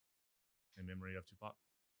in memory of Tupac.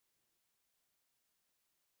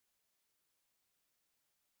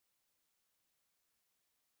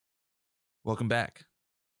 Welcome back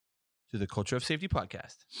to the Culture of Safety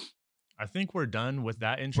podcast. I think we're done with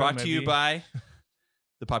that intro. Brought to you by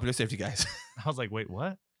the Popular Safety Guys. I was like, wait,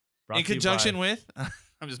 what? In conjunction with...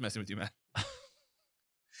 I'm just messing with you, man.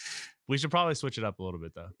 We should probably switch it up a little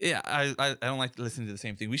bit, though. Yeah, I don't like to listen to the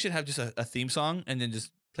same thing. We should have just a theme song and then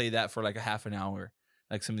just play that for like a half an hour,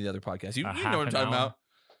 like some of the other podcasts. You know what I'm talking about.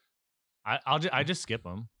 I just skip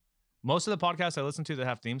them. Most of the podcasts I listen to that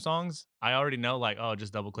have theme songs, I already know, like, oh,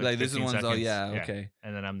 just double click. Like this is 15 ones. seconds. Oh yeah, okay.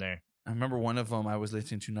 And then I'm there. I remember one of them I was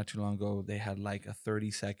listening to not too long ago. They had like a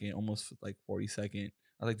 30-second, almost like 40-second.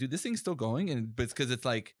 I was like, dude, this thing's still going, but it's because it's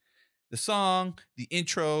like the song, the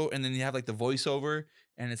intro, and then you have like the voiceover,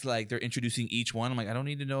 and it's like they're introducing each one. I'm like, I don't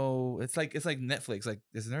need to know. It's like Netflix. Like,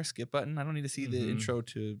 is there a skip button? I don't need to see the intro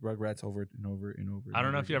to Rugrats over and over and over. I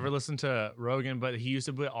don't know if you ever listened to Rogan, but he used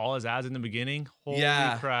to put all his ads in the beginning. Holy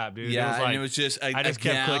crap, dude! Yeah, it was like, and it was just I just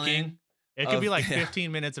kept clicking. It could be like yeah.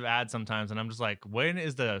 15 minutes of ads sometimes, and I'm just like, when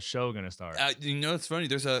is the show gonna start? You know, it's funny.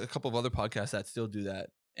 There's a couple of other podcasts that still do that.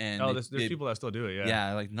 And there's people that still do it.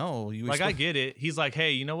 Yeah, like no, you like I get it. He's like,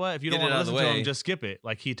 hey, you know what? If you don't want to listen to him, just skip it.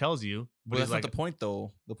 Like he tells you. But that's not the point,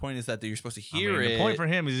 though. The point is that you're supposed to hear it. The point for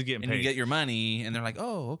him is he's getting paid. And you get your money, and they're like,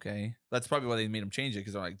 oh, okay. That's probably why they made him change it,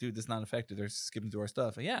 because they're like, dude, this is not effective. They're skipping through our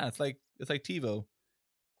stuff. And yeah, it's like TiVo.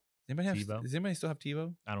 Does anybody still have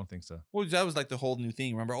TiVo? I don't think so. Well, that was like the whole new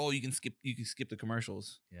thing. Remember? Oh, you can skip the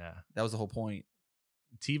commercials. Yeah, that was the whole point.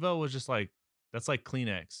 TiVo was just like. That's like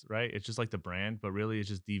Kleenex, right? It's just like the brand, but really it's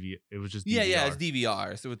just DVR. It was just DVR. Yeah, it's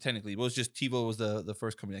DVR. So technically, it was just TiVo was the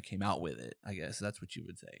first company that came out with it. I guess that's what you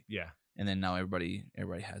would say. Yeah. And then now everybody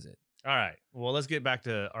has it. All right. Well, let's get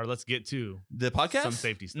to the podcast. Some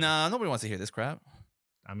safety stuff. No, nobody wants to hear this crap.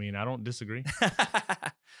 I mean, I don't disagree.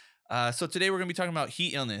 So today we're going to be talking about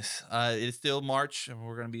heat illness. It's still March, and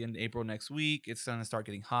we're going to be in April next week. It's going to start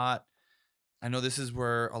getting hot. I know this is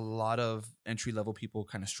where a lot of entry-level people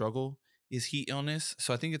kind of struggle, is heat illness.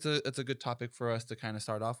 So I think it's a good topic for us to kind of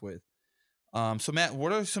start off with. So Matt,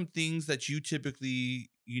 what are some things that you typically,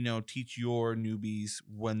 teach your newbies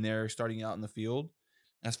when they're starting out in the field,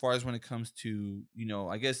 as far as when it comes to,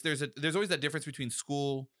 I guess there's always that difference between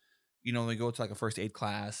school, they go to like a first aid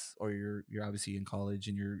class, or you're obviously in college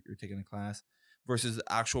and you're taking a class, versus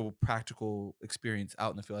actual practical experience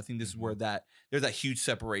out in the field. I think this is where there's that huge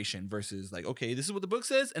separation versus like, okay, this is what the book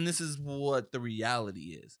says and this is what the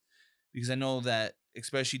reality is. Because I know that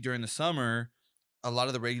especially during the summer, a lot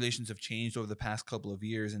of the regulations have changed over the past couple of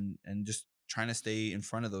years, and just trying to stay in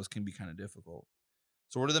front of those can be kind of difficult.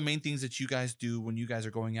 So what are the main things that you guys do when you guys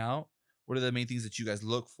are going out? What are the main things that you guys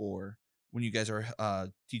look for when you guys are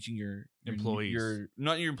teaching your employees?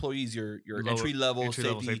 Not your employees, your entry level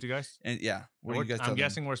safety guys? And yeah, what do you guys tell I'm them?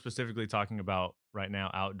 guessing we're specifically talking about right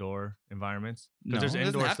now outdoor environments. No, there's it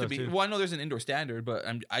indoor doesn't have stuff to be. too. Well, I know there's an indoor standard, but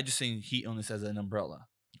I just saying heat illness as an umbrella.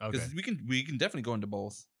 Okay. Because we can definitely go into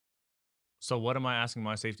both. So what am I asking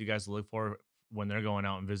my safety guys to look for when they're going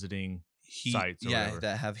out and visiting sites? Or whatever?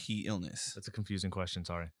 That have heat illness. That's a confusing question.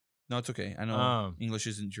 Sorry. No, it's okay. I know English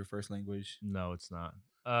isn't your first language. No, it's not.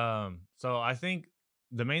 So I think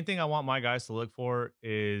the main thing I want my guys to look for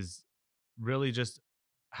is really just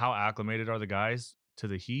how acclimated are the guys to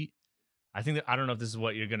the heat. I think I don't know if this is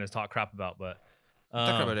what you're going to talk crap about, but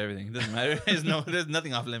talk about everything. It doesn't matter. There's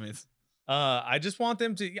nothing off limits. I just want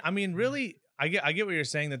them to. I mean, really, I get what you're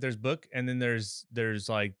saying, that there's book and then there's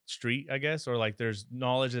like street, I guess, or like there's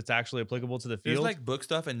knowledge that's actually applicable to the field. There's like book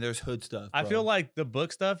stuff and there's hood stuff. I feel like the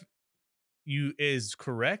book stuff is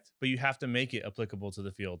correct, but you have to make it applicable to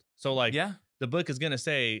the field. So like, the book is gonna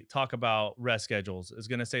say talk about rest schedules. It's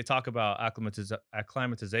gonna say talk about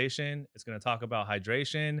acclimatization. It's gonna talk about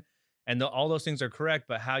hydration, and all those things are correct.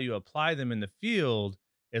 But how you apply them in the field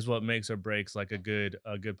is what makes or breaks like a good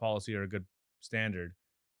policy or a good standard.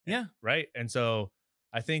 Yeah. Right. And so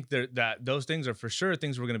I think that those things are for sure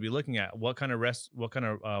things we're going to be looking at. What kind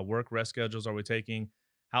of work rest schedules are we taking?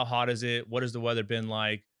 How hot is it? What has the weather been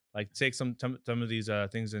like? Like take some of these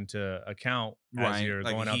things into account as you're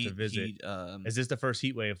like going out to visit. Is this the first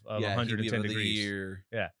heat wave of 110 degrees?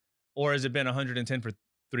 Yeah. Or has it been 110 for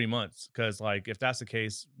 3 months? Because like if that's the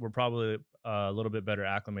case, we're probably a little bit better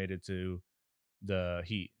acclimated to the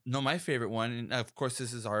heat. No, my favorite one, and of course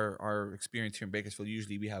this is our experience here in Bakersfield.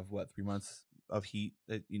 Usually we have 3 months of heat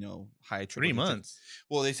that high triple 3 months.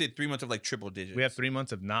 Well, they say 3 months of like triple digits. We have 3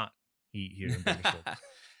 months of not heat here in Bakersfield.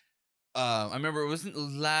 I remember it wasn't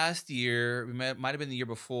last year. It might have been the year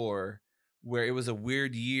before, where it was a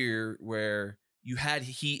weird year where you had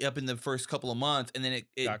heat up in the first couple of months, and then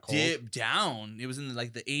it Got cold. dipped down. It was in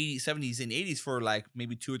like the 80s, 70s, and 80s for like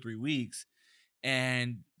maybe 2 or 3 weeks.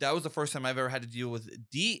 And that was the first time I've ever had to deal with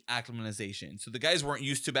de-acclimatization. So the guys weren't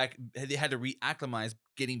used to they had to re-acclimatize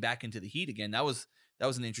getting back into the heat again. That was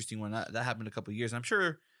an interesting one. That happened a couple of years. And I'm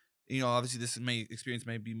sure, obviously this experience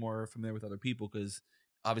may be more familiar with other people because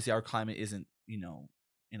obviously our climate isn't,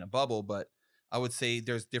 in a bubble, but I would say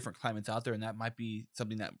there's different climates out there, and that might be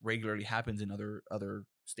something that regularly happens in other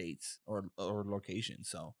states or locations.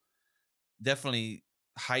 So definitely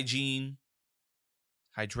hygiene,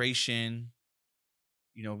 hydration,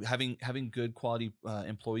 having good quality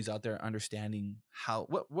employees out there understanding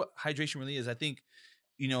what hydration really is. I think,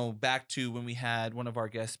 back to when we had one of our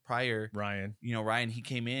guests prior, Ryan, he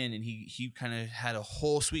came in and he kind of had a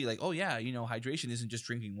whole suite like, oh yeah, hydration isn't just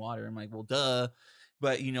drinking water. I'm like, well, duh.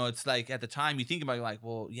 But, it's like at the time you think about it like,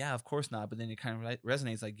 well, yeah, of course not. But then it kind of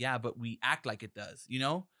resonates like, yeah, but we act like it does,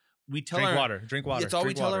 we tell drink water. It's all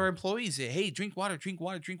we tell our employees. Hey, drink water.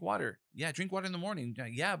 Yeah, drink water in the morning.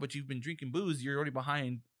 Yeah, but you've been drinking booze. You're already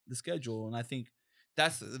behind the schedule. And I think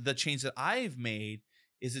that's the change that I've made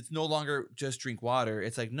is it's no longer just drink water.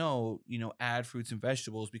 It's like, no, add fruits and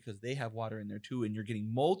vegetables because they have water in there too. And you're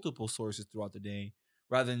getting multiple sources throughout the day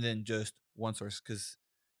rather than just one source. Because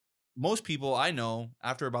most people I know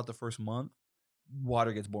after about the first month,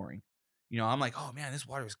 water gets boring. I'm like, oh man, this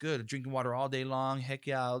water is good. I'm drinking water all day long. Heck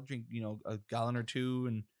yeah, I'll drink, a gallon or two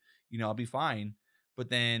and, I'll be fine. But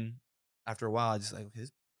then after a while, I just like,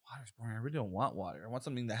 this water's boring. I really don't want water. I want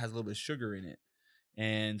something that has a little bit of sugar in it.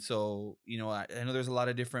 And so, I know there's a lot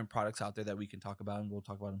of different products out there that we can talk about, and we'll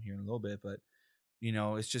talk about them here in a little bit. But,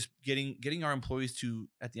 it's just getting our employees to,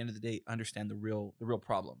 at the end of the day, understand the real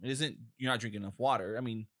problem. It isn't you're not drinking enough water. I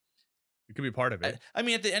mean, it could be part of it. I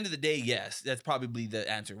mean, at the end of the day, yes, that's probably the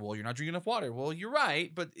answer. Well, you're not drinking enough water. Well, you're right,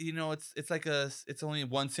 but it's like it's only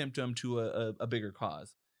one symptom to a bigger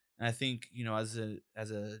cause. And I think as a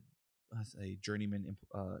journeyman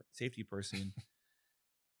safety person,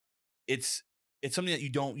 it's something that you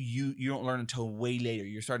don't learn until way later.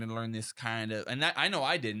 You're starting to learn this kind of, and I know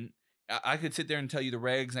I didn't. I could sit there and tell you the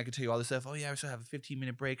regs, and I could tell you all this stuff. Oh yeah, I still have a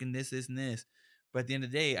 15-minute break and this and this. But at the end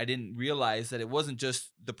of the day, I didn't realize that it wasn't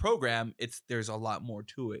just the program. There's a lot more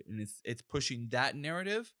to it, and it's pushing that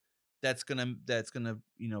narrative that's gonna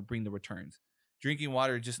bring the returns. Drinking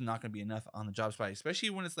water is just not gonna be enough on the job site, especially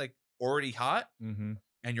when it's like already hot and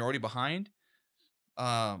you're already behind.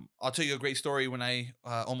 I'll tell you a great story when I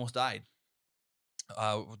almost died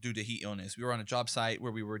due to heat illness. We were on a job site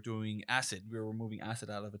where we were doing acid. We were moving acid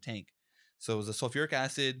out of a tank, so it was a sulfuric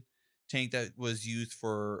acid tank that was used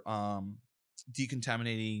for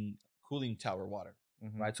decontaminating cooling tower water,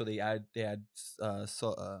 right? So they add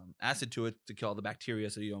acid to it to kill all the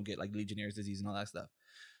bacteria, so you don't get like Legionnaire's disease and all that stuff,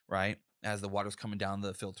 right? As the water's coming down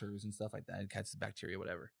the filters and stuff like that, it catches bacteria,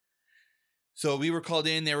 whatever. So we were called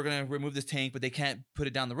in. They were going to remove this tank, but they can't put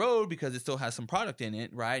it down the road because it still has some product in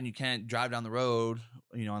it, right? And you can't drive down the road,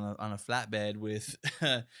 on a flatbed with,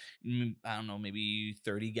 I don't know, maybe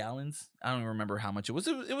 30 gallons. I don't remember how much it was.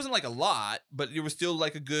 It wasn't like a lot, but it was still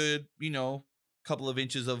like a good, couple of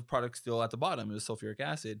inches of product still at the bottom. It was sulfuric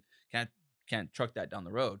acid. Can't truck that down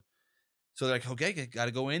the road. So they're like, okay, got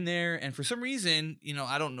to go in there. And for some reason,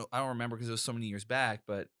 I don't remember because it was so many years back,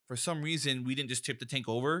 but for some reason we didn't just tip the tank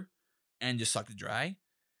over and just suck it dry.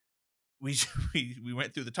 We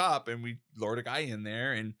went through the top and we lowered a guy in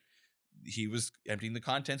there, and he was emptying the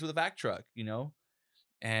contents with a vac truck,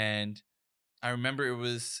 and I remember it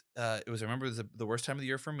was the worst time of the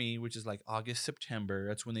year for me, which is like August, September.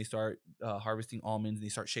 That's when they start harvesting almonds and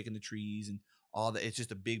they start shaking the trees and all that. It's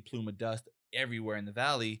just a big plume of dust everywhere in the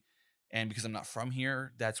valley. And because I'm not from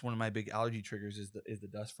here, that's one of my big allergy triggers is the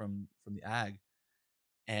dust from the ag.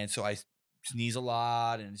 And so I sneeze a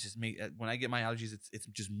lot, and it's just when I get my allergies, it's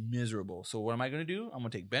just miserable. So what am I going to do? I'm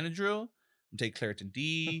going to take Benadryl. I'm gonna take Claritin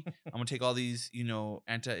D. I'm gonna take all these,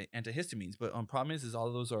 antihistamines. But the problem is all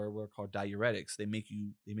of those are what are called diuretics. They make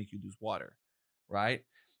you lose water, right?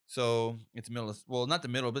 So it's not the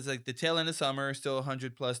middle, but it's like the tail end of summer, still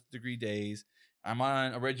 100+ degree days. I'm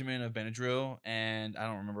on a regimen of Benadryl, and I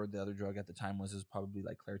don't remember what the other drug at the time was. It was probably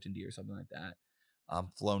like Claritin D or something like that,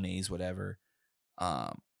 Flonase, whatever.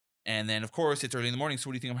 And then of course it's early in the morning. So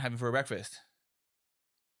what do you think I'm having for breakfast?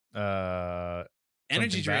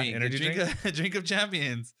 Energy drink. A drink of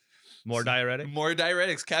champions. More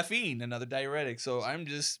diuretics, caffeine, another diuretic. So I'm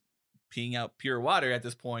just peeing out pure water at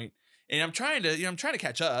this point. And I'm trying to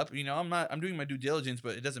catch up. I'm doing my due diligence,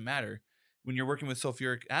 but it doesn't matter. When you're working with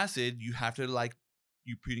sulfuric acid, you have to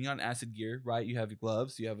you're putting on acid gear, right? You have your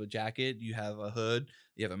gloves, you have a jacket, you have a hood,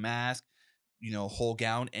 you have a mask. whole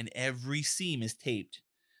gown, and every seam is taped.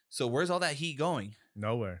 So where's all that heat going?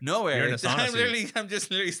 Nowhere. Nowhere. You're in a sauna suit. I'm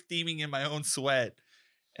just literally steaming in my own sweat.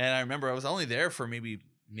 And I remember I was only there for maybe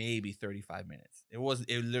 35 minutes. It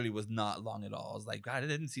literally was not long at all. I was like, God, it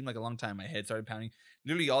didn't seem like a long time. My head started pounding.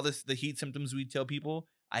 Literally all the heat symptoms we tell people,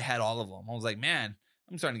 I had all of them. I was like, man,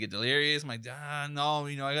 I'm starting to get delirious. I'm like, no,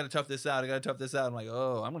 I got to tough this out. I'm like,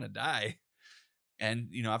 oh, I'm going to die. And,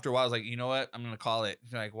 after a while, I was like, you know what? I'm going to call it.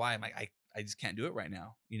 They're like, why? I'm like, I just can't do it right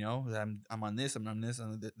now. I'm on this. I'm on this.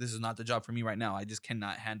 And this is not the job for me right now. I just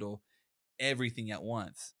cannot handle everything at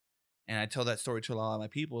once. And I tell that story to a lot of my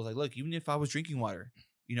people. It's like, look, even if I was drinking water,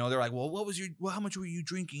 they're like, well, how much were you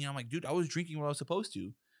drinking? And I'm like, dude, I was drinking what I was supposed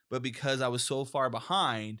to. But because I was so far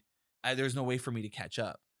behind, there's no way for me to catch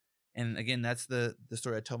up. And again, that's the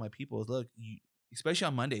story I tell my people is, look, especially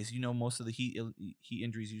on Mondays, most of the heat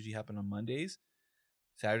injuries usually happen on Mondays.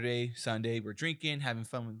 Saturday, Sunday, we're drinking, having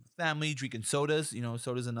fun with family, drinking sodas.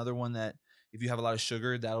 Soda's another one that if you have a lot of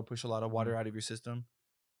sugar, that'll push a lot of water out of your system.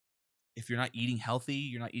 If you're not eating healthy,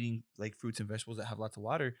 you're not eating like fruits and vegetables that have lots of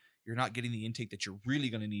water, you're not getting the intake that you're really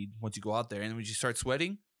going to need once you go out there. And when you start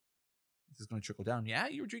sweating, this is going to trickle down. Yeah,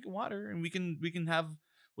 you were drinking water, and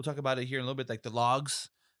we'll talk about it here in a little bit, like the logs.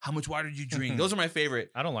 How much water did you drink? Those are my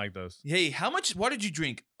favorite. I don't like those. Hey, how much water did you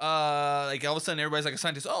drink? Like all of a sudden everybody's like a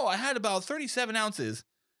scientist. Oh, I had about 37 ounces.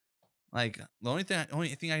 Like the only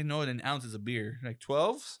thing I know in an ounce is a beer. Like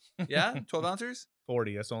 12? Yeah, 12 ounces?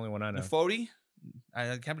 40. That's the only one I know. 40?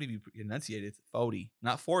 I can't believe you enunciated. It's 40,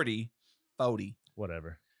 not 40. 40.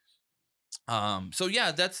 Whatever. So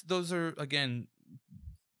yeah, those are again.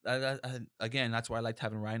 That's why I liked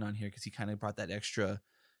having Ryan on here, because he kind of brought that extra,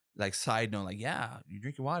 like, side note. Like, yeah, you're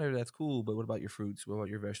drinking water, that's cool, but what about your fruits? What about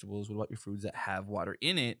your vegetables? What about your foods that have water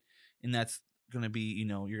in it? And that's gonna be,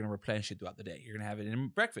 you're gonna replenish it throughout the day. You're gonna have it in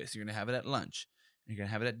breakfast. You're gonna have it at lunch. You're gonna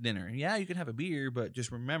have it at dinner. And yeah, you can have a beer, but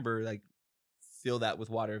just remember, like, fill that with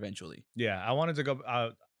water eventually. Yeah, I wanted to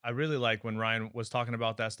go. I really like when Ryan was talking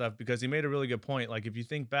about that stuff, because he made a really good point. Like, if you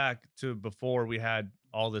think back to before we had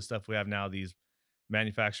all this stuff we have now, these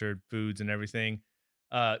manufactured foods and everything,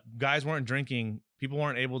 guys weren't drinking. People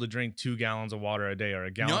weren't able to drink 2 gallons of water a day or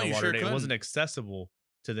a gallon of water a day. It wasn't accessible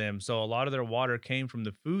to them. So a lot of their water came from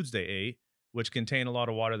the foods they ate, which contain a lot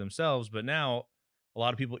of water themselves. But now a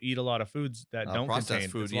lot of people eat a lot of foods that don't contain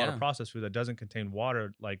food. A lot of processed food that doesn't contain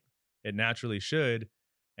water like it naturally should.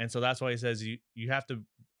 And so that's why he says you have to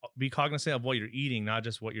be cognizant of what you're eating, not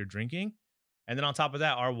just what you're drinking. And then on top of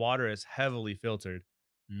that, our water is heavily filtered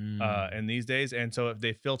in these days. And so if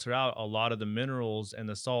they filter out a lot of the minerals and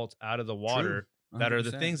the salts out of the water, that are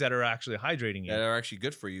the things that are actually hydrating you, that are actually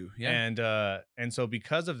good for you. Yeah. And so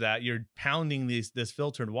because of that, you're pounding this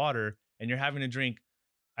filtered water, and you're having to drink,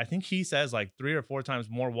 I think he says, like 3 or 4 times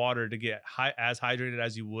more water to get as hydrated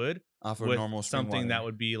as you would off of normal something water that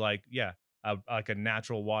would be like, like a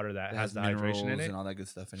natural water that has the hydration in it and all that good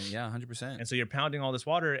stuff in it. Yeah, 100%. And so you're pounding all this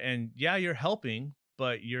water, and yeah, you're helping,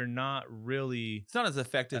 but you're not really. It's not as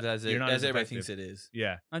effective as everybody thinks it is.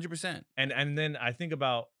 Yeah, 100%. And then I think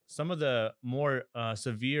about some of the more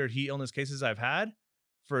severe heat illness cases I've had.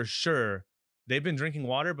 For sure, they've been drinking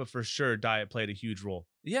water, but for sure, diet played a huge role.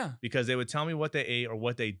 Yeah, because they would tell me what they ate or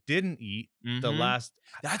what they didn't eat the last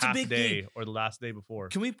half day or the last day before.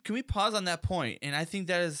 Can we pause on that point? And I think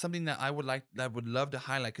that is something that I would love to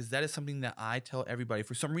highlight, because that is something that I tell everybody.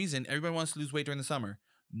 For some reason, everybody wants to lose weight during the summer.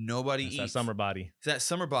 Nobody eats. That summer body. It's that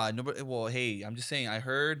summer body. Nobody. Well, hey, I'm just saying. I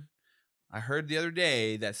heard the other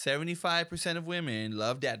day that 75% of women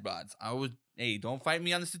love dad bods. Hey, don't fight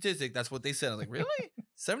me on the statistic. That's what they said. I was like, really?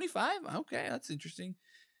 75? Okay, that's interesting.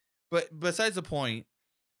 But besides the point,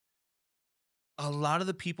 a lot of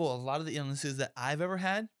the illnesses that I've ever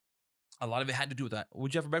had, a lot of it had to do with that.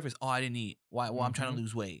 What'd you have for breakfast? Oh, I didn't eat. Why? Well, I'm trying to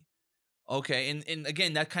lose weight. Okay, and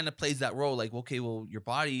again, that kind of plays that role. Like, okay, well, your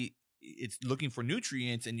body, it's looking for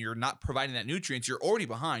nutrients, and you're not providing that nutrients. You're already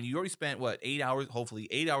behind. You already spent 8 hours, hopefully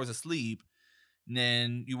 8 hours of sleep. And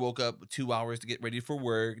then you woke up 2 hours to get ready for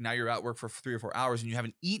work. Now you're at work for 3 or 4 hours, and you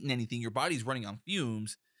haven't eaten anything. Your body's running on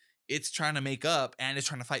fumes. It's trying to make up, and it's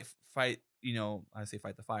trying to fight. I say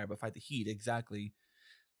fight the fire, but fight the heat. Exactly.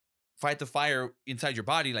 Fight the fire inside your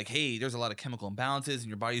body. Like, hey, there's a lot of chemical imbalances, and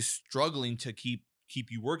your body's struggling to keep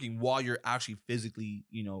you working while you're actually physically,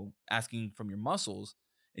 asking from your muscles.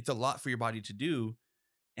 It's a lot for your body to do.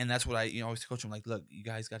 And that's what I always coach them. Like, look, you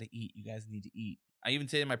guys got to eat. You guys need to eat. I even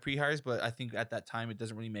say it in my pre-hires, but I think at that time it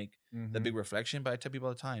doesn't really make the big reflection. But I tell people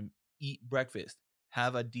all the time, eat breakfast.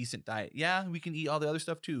 Have a decent diet. Yeah, we can eat all the other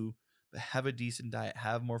stuff too, but have a decent diet.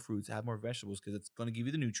 Have more fruits. Have more vegetables, because it's going to give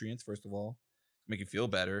you the nutrients, first of all, make you feel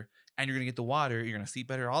better. And you're going to get the water. You're going to sleep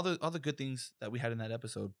better. All the good things that we had in that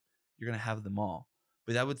episode, you're gonna have them all.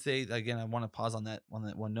 But I would say again, I want to pause on that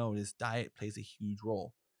one note is diet plays a huge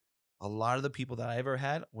role. A lot of the people that I ever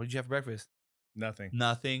had, what did you have for breakfast? Nothing.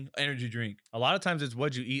 Nothing. Energy drink. A lot of times it's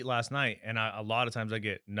what'd you eat last night, and a lot of times I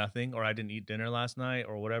get nothing, or I didn't eat dinner last night,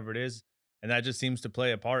 or whatever it is, and that just seems to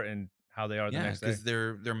play a part in how they are the Yeah, next day. because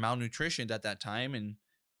they're malnutritioned at that time, and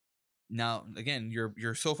now again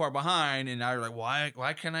you're so far behind, and now you're like,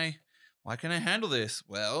 why can I handle this?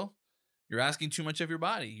 Well, you're asking too much of your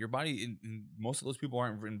body. Your body, and most of those people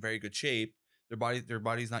aren't in very good shape. Their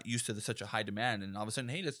body's not used to such a high demand, and all of a sudden,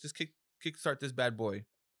 hey, let's just kickstart this bad boy.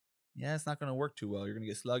 Yeah, it's not going to work too well. You're going to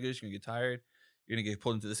get sluggish. You're going to get tired. You're going to get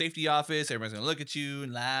pulled into the safety office. Everybody's going to look at you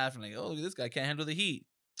and laugh and like, oh, look at this guy can't handle the heat.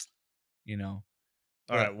 You know.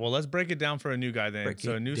 All right. Well, let's break it down for a new guy then.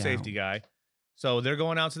 So a new safety guy. So they're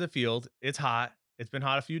going out to the field. It's hot. It's been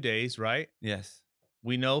hot a few days, right? Yes.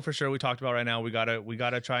 We know for sure. We talked about right now. We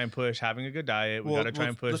gotta try and push having a good diet. We gotta try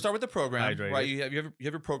and push. Let's start with the program, hydrated. right? You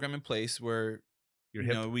have a program in place where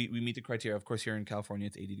we meet the criteria. Of course, here in California,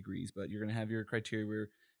 it's 80 degrees, but you're gonna have your criteria where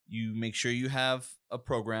you make sure you have a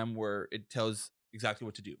program where it tells exactly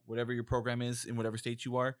what to do. Whatever your program is in whatever state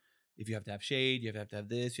you are. If you have to have shade, you have to have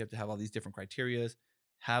this. You have to have all these different criterias.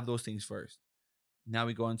 Have those things first. Now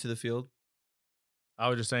we go into the field. I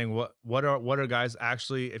was just saying, what are guys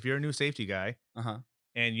actually? If you're a new safety guy,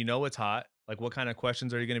 and you know it's hot, like what kind of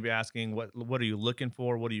questions are you going to be asking? What are you looking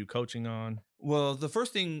for? What are you coaching on? Well, the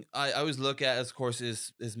first thing I always look at, of course,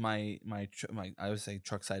 is my I would say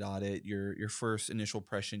truck side audit. Your first initial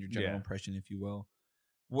impression, your general impression, if you will.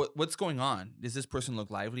 What's going on? Does this person look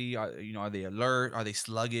lively? Are they alert? Are they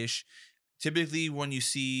sluggish? Typically, when you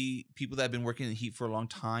see people that have been working in the heat for a long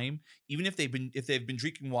time, even if they've been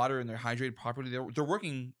drinking water and they're hydrated properly, they're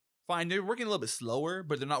working fine. They're working a little bit slower,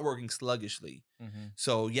 but they're not working sluggishly.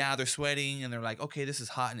 So yeah, they're sweating and they're like, okay, this is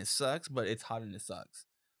hot and it sucks, but it's hot and it sucks,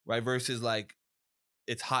 right? Versus like,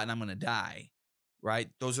 it's hot and I'm gonna die, right?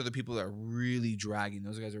 Those are the people that are really dragging.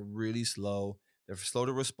 Those guys are really slow. They're slow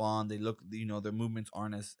to respond. They look, their movements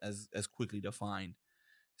aren't as quickly defined.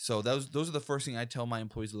 So those are the first thing I tell my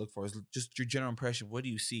employees to look for is just your general impression. What do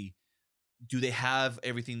you see? Do they have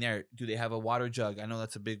everything there? Do they have a water jug? I know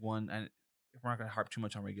that's a big one, and we're not going to harp too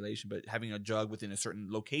much on regulation, but having a jug within a certain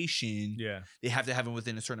location, they have to have it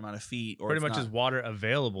within a certain amount of feet. Or pretty much is water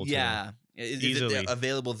available to them. Easily. Is it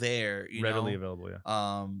available there? Readily available,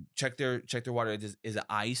 yeah. Check their water. Is it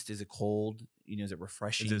iced? Is it cold? Is it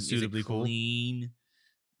refreshing? Is it suitably clean?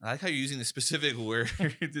 I like how you're using the specific word.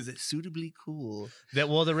 Is it suitably cool?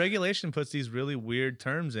 The regulation puts these really weird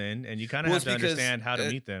terms in, and you kind of have to understand how to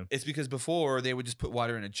meet them. It's because before they would just put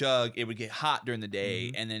water in a jug. It would get hot during the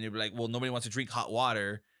day, and then it'd be like, well, nobody wants to drink hot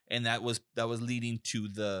water, and that was leading to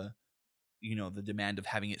the, the demand of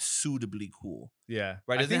having it suitably cool. Yeah,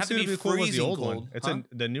 right. It doesn't have to be cool was the old cold. One. It's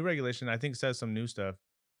the new regulation. I think says some new stuff.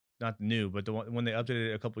 Not new, but the one when they updated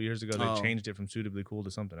it a couple years ago, they changed it from suitably cool to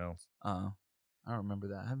something else. I don't remember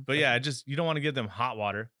that. But yeah, you don't want to give them hot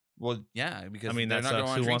water. Well, yeah, because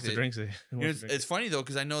that's who wants to drink it. It's funny though,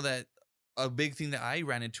 because I know that a big thing that I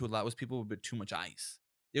ran into a lot was people would put too much ice.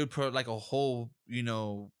 They would put like a whole,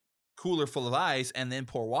 cooler full of ice and then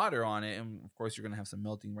pour water on it, and of course you're gonna have some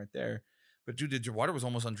melting right there. But dude, your water was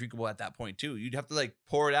almost undrinkable at that point too. You'd have to like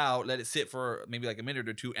pour it out, let it sit for maybe like a minute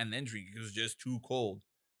or two, and then drink it. It was just too cold.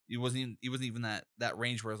 It wasn't even that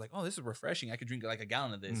range where I was like, oh, this is refreshing. I could drink like a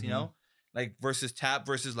gallon of this, Like versus tap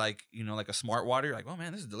versus like like a smart water. You're like, oh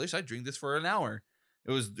man, this is delicious. I drink this for an hour.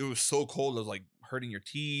 It was so cold. It was like hurting your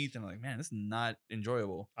teeth, and I'm like, man, this is not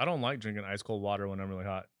enjoyable. I don't like drinking ice cold water when I'm really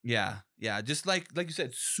hot. Yeah. Just like you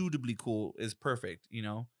said, suitably cool is perfect.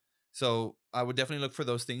 So I would definitely look for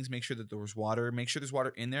those things. Make sure that there was water. Make sure there's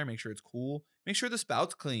water in there. Make sure it's cool. Make sure the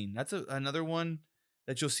spout's clean. That's another one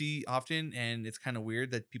that you'll see often, and it's kind of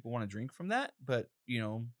weird that people want to drink from that. But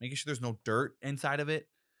making sure there's no dirt inside of it.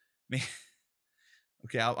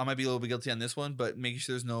 Okay, I might be a little bit guilty on this one, but making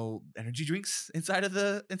sure there's no energy drinks inside of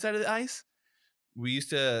the ice. We used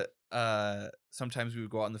to sometimes we would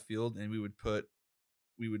go out in the field and we would put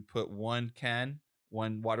one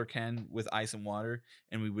water can with ice and water,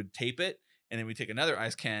 and we would tape it, and then we take another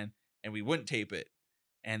ice can and we wouldn't tape it.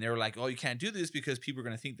 And they were like, "Oh, you can't do this because people are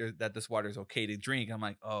going to think that this water is okay to drink." I'm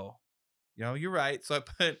like, "Oh, you're right." So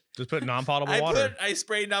I put non-potable water. I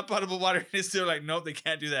sprayed non-potable water, and it's still like, nope, they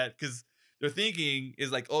can't do that because their thinking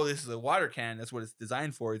is like, oh, this is a water can. That's what it's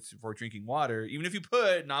designed for. It's for drinking water. Even if you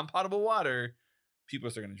put non-potable water, people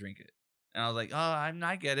are still going to drink it. And I was like, oh,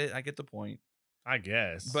 I get it. I get the point. I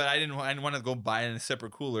guess. But I didn't want to go buy it in a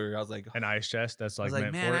separate cooler. I was like, an ice chest that's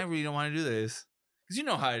like, man, I really don't want to do this. Because you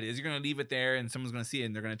know how it is. You're going to leave it there and someone's going to see it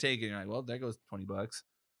and they're going to take it. And you're like, well, there goes $20.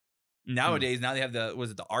 Nowadays, now they have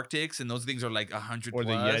the Arctics, and those things are like 100 Or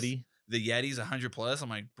the plus. Yeti. The Yeti's 100 plus. I'm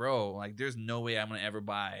like, bro, like there's no way I'm gonna ever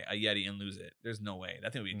buy a Yeti and lose it. There's no way.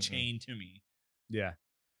 That thing would be chained to me. Yeah.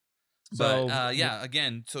 But So yeah,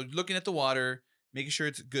 again, so looking at the water, making sure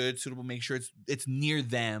it's good, suitable, making sure it's near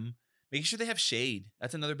them, making sure they have shade.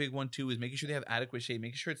 That's another big one too, is making sure they have adequate shade,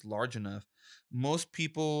 making sure it's large enough. Most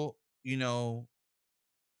people, you know,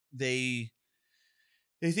 they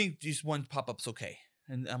think just one pop-up's okay.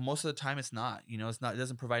 And most of the time it's not, you know, it's not, it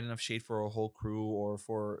doesn't provide enough shade for a whole crew or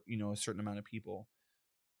for, you know, a certain amount of people.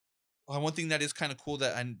 One thing that is kind of cool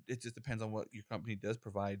that, and it just depends on what your company does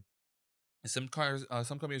provide, is some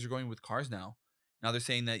companies are going with cars now. Now they're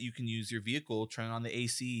saying that you can use your vehicle, turn on the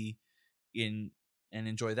AC and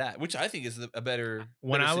enjoy that, which I think is a better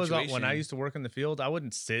when I situation. used to work in the field, I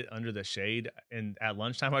wouldn't sit under the shade, and at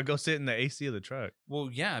lunchtime I'd go sit in the AC of the truck. Well,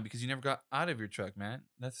 yeah, because you never got out of your truck, man.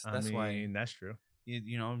 That's why. That's true.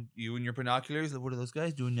 You know, you and your binoculars. What are those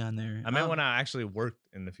guys doing down there? I meant when I actually worked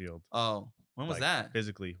in the field. Oh, when was that?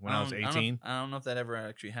 Physically, when I was 18. I don't know if that ever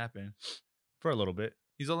actually happened. For a little bit.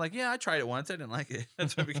 He's all like, yeah, I tried it once. I didn't like it.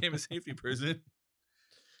 That's why I became a safety person.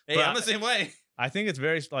 Hey, But I'm the same way. I think it's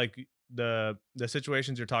very like the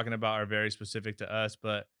situations you're talking about are very specific to us,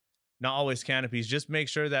 but not always canopies. Just make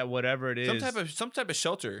sure that whatever it is, some type of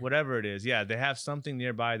shelter, whatever it is, yeah, they have something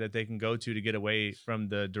nearby that they can go to get away from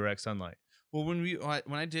the direct sunlight. Well,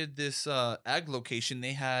 when I did this ag location,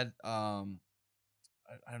 they had I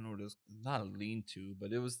don't know what it was, not a lean-to,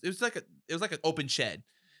 but it was like an open shed.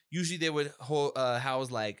 Usually they would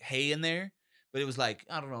house like hay in there, but it was like,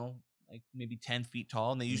 I don't know, like maybe 10 feet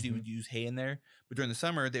tall, and they usually would use hay in there. But during the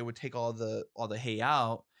summer, they would take all the hay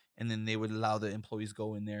out, and then they would allow the employees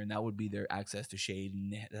go in there, and that would be their access to shade,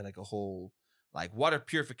 and they had like a whole like water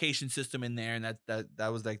purification system in there, and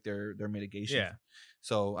that was like their mitigation. Yeah.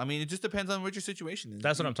 So I mean, it just depends on what your situation is.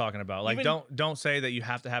 That's what I'm talking about. Like, don't say that you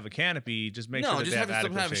have to have a canopy. Just make sure that just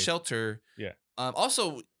they have a shelter. Yeah.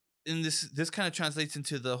 Also, in this kind of translates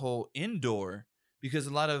into the whole indoor, because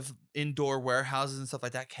a lot of indoor warehouses and stuff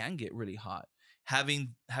like that can get really hot.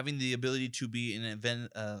 Having the ability to be in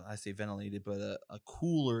I say ventilated, but a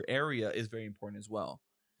cooler area is very important as well.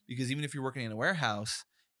 Because even if you're working in a warehouse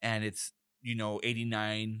and it's, you know,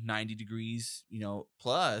 89, 90 degrees, you know,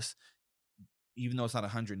 plus, even though it's not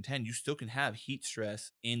 110, you still can have heat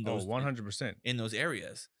stress in those 100% in those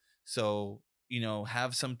areas. So, you know,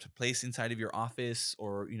 have some place inside of your office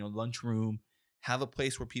or, you know, lunchroom, have a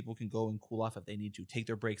place where people can go and cool off if they need to, take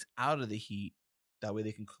their breaks out of the heat. That way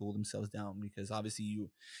they can cool themselves down, because obviously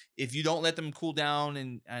if you don't let them cool down,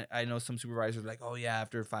 and I know some supervisors are like, oh yeah,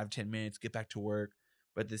 after 5-10 minutes, get back to work.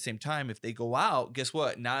 But at the same time, if they go out, guess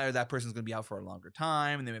what? Now that person's going to be out for a longer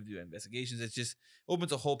time, and they have to do investigations. It just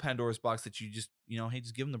opens a whole Pandora's box that you just, you know, hey,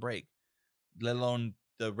 just give them the break. Let alone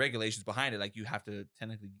the regulations behind it. Like, you have to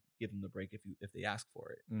technically give them the break if they ask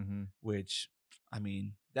for it. Mm-hmm. Which, I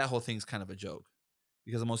mean, that whole thing's kind of a joke,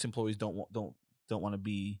 because most employees don't want to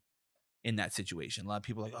be in that situation. A lot of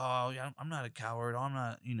people are like, oh yeah, I'm not a coward. I'm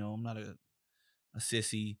not, you know, I'm not a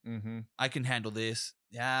sissy. Mm-hmm. I can handle this.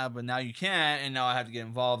 Yeah, but now you can't, and now I have to get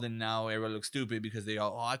involved, and now everybody looks stupid because they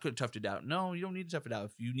all, I could have toughed it out. No, you don't need to tough it out.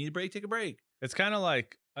 If you need a break, take a break. It's kind of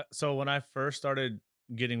like, so when I first started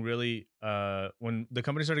getting really, when the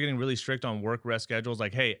company started getting really strict on work rest schedules,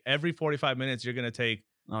 like, hey, every 45 minutes you're gonna take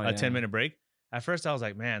a 10-minute break. At first I was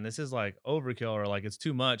like, man, this is like overkill, or like it's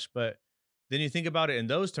too much. But then you think about it in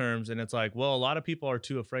those terms, and it's like, well, a lot of people are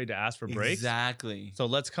too afraid to ask for breaks. Exactly. So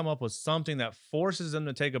let's come up with something that forces them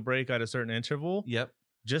to take a break at a certain interval. Yep.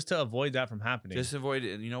 Just to avoid that from happening. Just avoid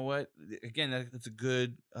it. And you know what? Again, that's a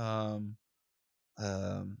good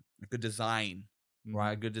design,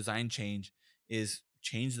 right? A good design change is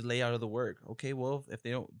change the layout of the work. Okay, well, if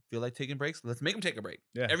they don't feel like taking breaks, let's make them take a break.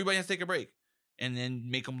 Yeah. Everybody has to take a break, and then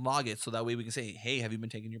make them log it, so that way we can say, hey, have you been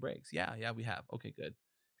taking your breaks? Yeah, we have. Okay, good.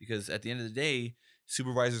 Because at the end of the day,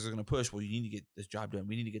 supervisors are going to push, well, you need to get this job done.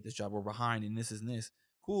 We need to get this job. We're behind, and this is this.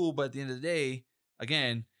 Cool, but at the end of the day,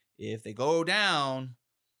 again, if they go down,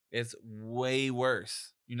 it's way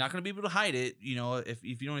worse. You're not going to be able to hide it. You know, if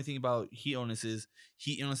you know anything about heat illnesses,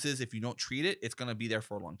 if you don't treat it, it's going to be there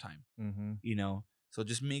for a long time. Mm-hmm. You know, so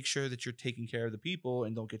just make sure that you're taking care of the people,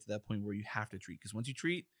 and don't get to that point where you have to treat. Because once you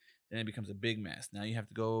treat, then it becomes a big mess. Now you have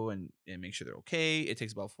to go and make sure they're okay. It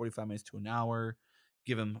takes about 45 minutes to an hour.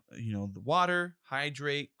 Give them, you know, the water,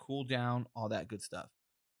 hydrate, cool down, all that good stuff.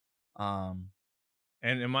 And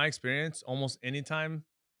in my experience, almost anytime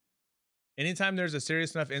there's a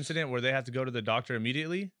serious enough incident where they have to go to the doctor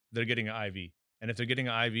immediately, they're getting an IV. And if they're getting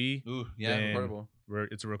an IV, recordable.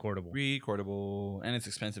 It's a recordable. Recordable. And it's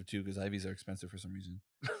expensive too, because IVs are expensive for some reason.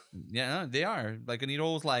 Yeah, they are. Like a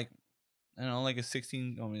needle is like I don't know, like a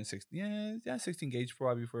 16. I mean, 16. Yeah, 16 gauge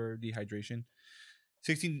probably for dehydration.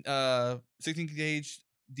 16 gauge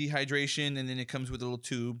dehydration, and then it comes with a little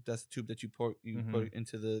tube. That's the tube that you put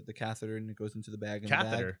into the catheter, and it goes into the bag. And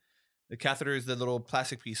Catheter. The catheter is the little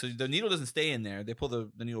plastic piece, so the needle doesn't stay in there. They pull the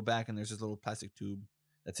needle back, and there's this little plastic tube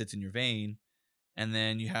that sits in your vein. And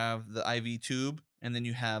then you have the IV tube, and then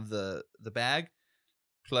you have the bag,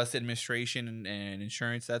 plus administration and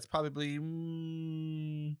insurance. That's probably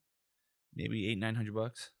maybe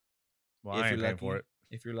 $800-900. Well, I ain't paying for it.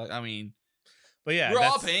 If you're like, I mean, but yeah, we're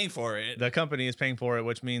all paying for it. The company is paying for it,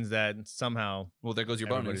 which means that somehow, well, there goes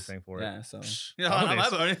your everybody's bonus. Paying for it. Yeah, so bonus. My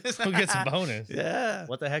bonus. Who gets a bonus? Yeah.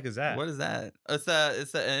 What the heck is that? What is that? It's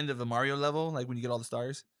the end of a Mario level, like when you get all the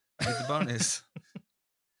stars. You get the bonus.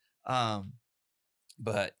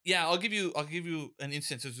 But yeah, I'll give you an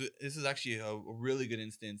instance. This is actually a really good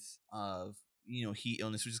instance of heat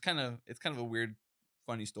illness, which is kind of a weird,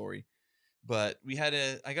 funny story. But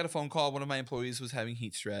I got a phone call. One of my employees was having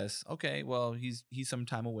heat stress. Okay, well he's some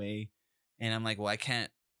time away, and I'm like, well, I can't,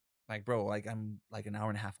 like, bro, like I'm like an hour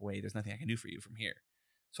and a half away. There's nothing I can do for you from here.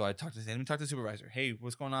 So I let me talk to the supervisor. Hey,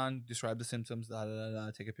 what's going on? Describe the symptoms.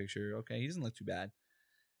 Take a picture. Okay, he doesn't look too bad.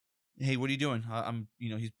 Hey, what are you doing? I'm,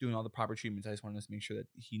 he's doing all the proper treatments. I just wanted to make sure that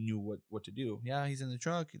he knew what to do. Yeah, he's in the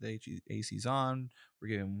truck. The AC's on. We're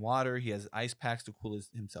giving him water. He has ice packs to cool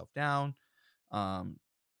himself down.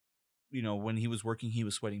 When he was working, he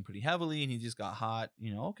was sweating pretty heavily, and he just got hot.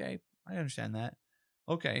 Okay, I understand that.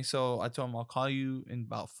 Okay, so I told him I'll call you in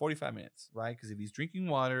about 45 minutes, right? Because if he's drinking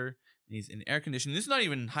water and he's in air conditioning, this is not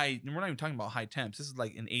even high. We're not even talking about high temps. This is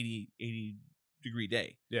like an 80 degree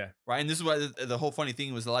day. Yeah. Right. And this is why the whole funny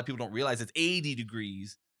thing was a lot of people don't realize it's 80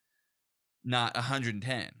 degrees, not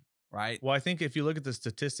 110. Right. Well, I think if you look at the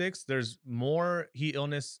statistics, there's more heat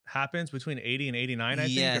illness happens between 80 and 89, I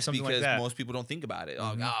think, or something like that. Because most people don't think about it.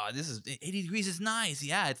 Mm-hmm. Oh, this is 80 degrees is nice.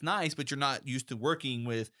 Yeah, it's nice, but you're not used to working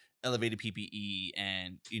with elevated PPE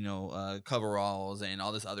and, coveralls and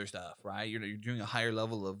all this other stuff, right? You're doing a higher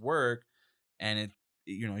level of work, and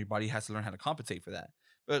your body has to learn how to compensate for that.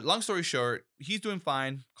 But long story short, he's doing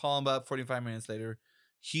fine. Call him up 45 minutes later.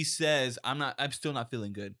 He says, I'm still not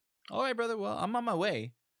feeling good. All right, brother. Well, I'm on my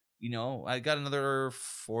way. I got another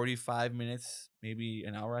 45 minutes, maybe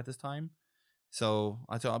an hour at this time. So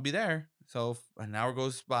I thought I'll be there. So an hour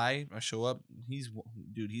goes by. I show up. He's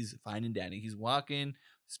fine and dandy. He's walking,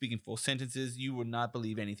 speaking full sentences. You would not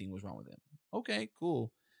believe anything was wrong with him. Okay,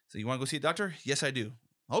 cool. So you want to go see a doctor? Yes, I do.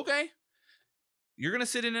 Okay. You're gonna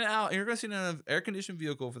sit in an air conditioned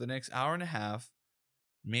vehicle for the next hour and a half,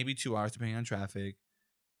 maybe 2 hours, depending on traffic.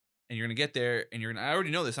 And you're gonna get there, and I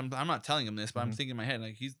already know this. I'm not telling him this, but I'm thinking in my head,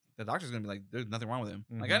 like, the doctor's gonna be like, there's nothing wrong with him.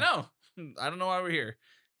 Like, I know. I don't know why we're here.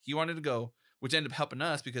 He wanted to go, which ended up helping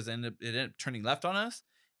us because it ended up turning left on us.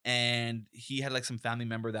 And he had like some family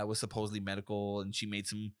member that was supposedly medical, and she made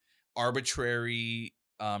some arbitrary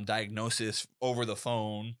diagnosis over the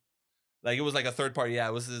phone. Like, it was like a third party. Yeah,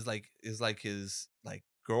 it was his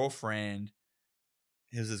girlfriend.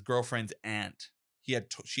 It was his girlfriend's aunt. She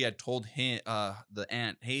had told him, the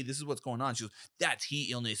aunt, hey, this is what's going on. She goes, that's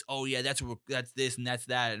heat illness. Oh yeah, that's this and that's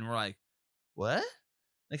that. And we're like, what?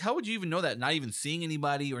 Like, how would you even know that? Not even seeing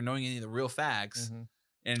anybody or knowing any of the real facts. Mm-hmm.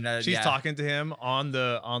 And she's talking to him on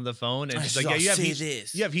the phone, and she's like, yeah, you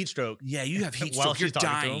have heat stroke. Yeah, you have heat stroke. You're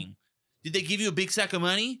dying. Did they give you a big sack of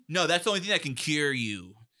money? No, that's the only thing that can cure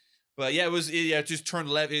you. But yeah, it just turned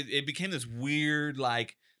left. It became this weird,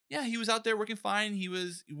 like, yeah, he was out there working fine. He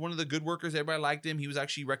was one of the good workers. Everybody liked him. He was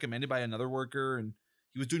actually recommended by another worker, and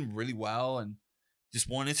he was doing really well. And just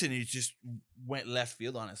one incident, it just went left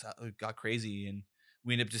field on us. It got crazy, and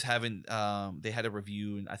we ended up just having. They had a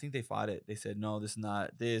review, and I think they fought it. They said, no, this is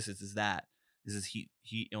not this. This is that. This is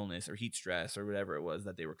heat illness or heat stress or whatever it was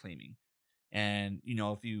that they were claiming. And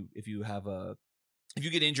if you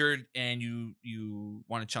get injured and you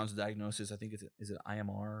want to challenge the diagnosis, I think is it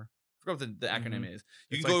IMR? I forgot what the acronym is.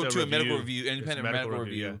 You can go to a medical review, independent medical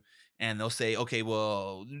review, and they'll say, okay,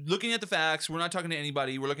 well, looking at the facts, we're not talking to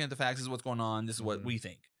anybody. We're looking at the facts. This is what's going on. This is what we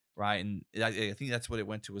think, right? And I think that's what it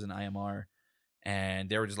went to, was an IMR, and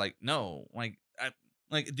they were just like, no,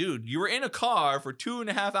 like, dude, you were in a car for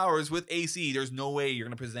 2.5 hours with AC. There's no way you're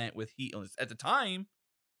gonna present with heat illness at the time,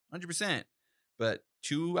 100%. But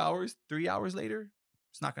 2 hours, 3 hours later,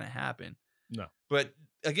 it's not gonna happen. No. But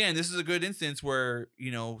again, this is a good instance where,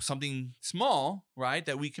 something small, right,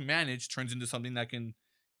 that we can manage turns into something that can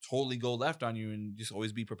totally go left on you, and just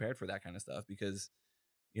always be prepared for that kind of stuff because,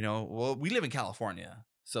 well, we live in California,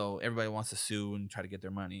 so everybody wants to sue and try to get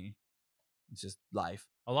their money. It's just life.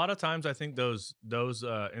 A lot of times I think those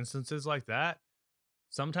instances like that,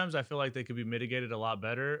 sometimes I feel like they could be mitigated a lot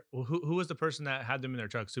better. Who was the person that had them in their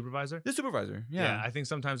truck? Supervisor? The supervisor. Yeah, Yeah. I think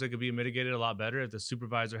sometimes they could be mitigated a lot better if the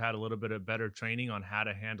supervisor had a little bit of better training on how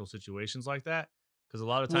to handle situations like that. Because a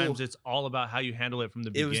lot of times Well, it's all about how you handle it from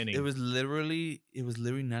the it was beginning. it was literally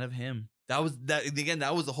none of him. That was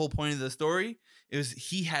the whole point of the story. It was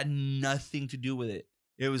he had nothing to do with it.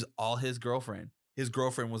 It was all his girlfriend. His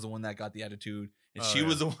girlfriend was the one that got the attitude, and Oh, she yeah.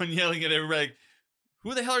 was the one yelling at everybody, like,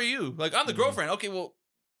 "Who the hell are you?" Like, I'm the Mhm. girlfriend. Okay, well,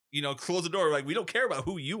 close the door. Like, we don't care about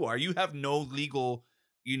who you are. You have no legal,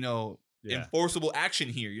 Yeah. enforceable action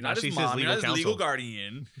here. You're No, not his she's his mom. You're legal not his legal counsel.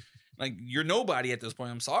 guardian. Like, you're nobody at this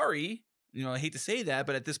point. I'm sorry. I hate to say that,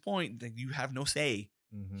 but at this point, like, you have no say.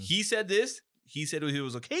 Mhm. He said this. He said he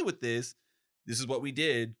was okay with this. This is what we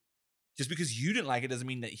did. Just because you didn't like it doesn't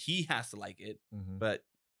mean that he has to like it. Mhm. But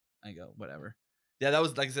I go, whatever. Yeah, that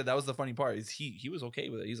was, like I said, that was the funny part. Is he was okay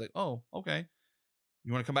with it. He's like, oh, okay.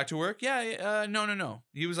 You want to come back to work? Yeah. No.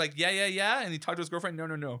 He was like, yeah. And he talked to his girlfriend.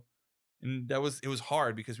 No. And it was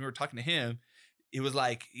hard because we were talking to him. It was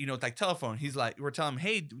like, like telephone. He's like, we're telling him,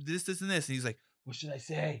 hey, this, and this. And he's like, what should I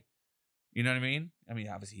say? You know what I mean? I mean,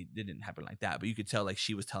 obviously it didn't happen like that, but you could tell like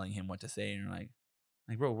she was telling him what to say, and you're like,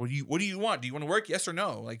 bro, what do you want? Do you want to work? Yes or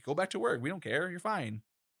no? Like, go back to work. We don't care. You're fine.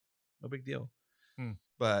 No big deal.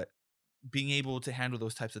 But being able to handle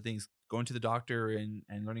those types of things, going to the doctor and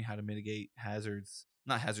learning how to mitigate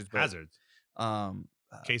not hazards, but Hazards.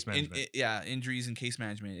 Case management. Injuries and case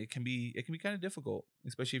management. It can be kind of difficult,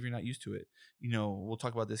 especially if you're not used to it. We'll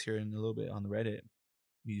talk about this here in a little bit on the Reddit.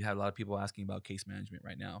 You have a lot of people asking about case management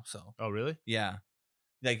right now. So, Oh, really? yeah,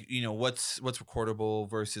 like what's recordable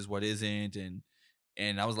versus what isn't,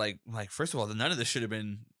 and I was like first of all, none of this should have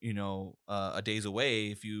been a days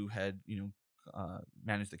away if you had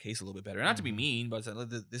managed the case a little bit better. Not to be Mhm. mean, but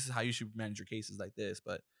this is how you should manage your cases like this.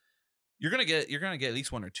 But you're gonna get at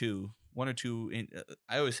least one or two.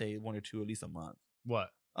 I always say one or two at least a month.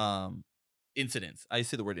 What? Incidents. I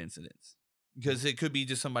say the word incidents because it could be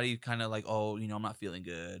just somebody kind of like, oh, I'm not feeling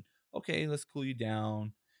good. Okay, let's cool you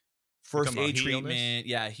down. First talking about aid heat illness? treatment.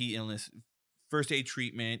 Yeah, heat illness. First aid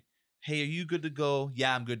treatment. Hey, are you good to go?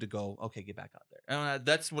 Yeah, I'm good to go. Okay, get back out there. And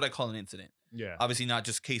that's what I call an incident. Yeah. Obviously, not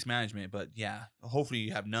just case management, but yeah, hopefully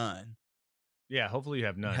you have none. Yeah. Hopefully you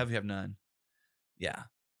have none. You have none. Yeah.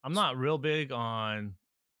 I'm not real big on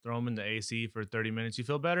throw them in the AC for 30 minutes. You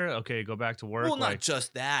feel better? Okay, go back to work. Well, not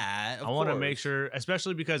just that. I want to make sure,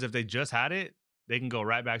 especially because if they just had it, they can go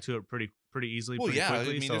right back to it pretty easily. Well, pretty yeah.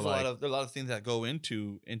 quickly. I mean, So there's a lot of things that go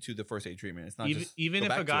into the first aid treatment. It's not even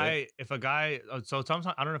just if a guy, so sometimes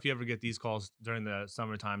I don't know if you ever get these calls during the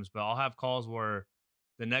summer times, but I'll have calls where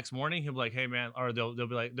the next morning he'll be like, hey man, or they'll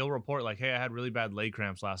be like, they'll report like, hey, I had really bad leg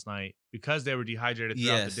cramps last night because they were dehydrated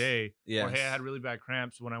throughout the day. Yes. Or hey, I had really bad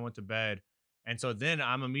cramps when I went to bed. And so then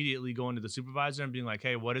I'm immediately going to the supervisor and being like,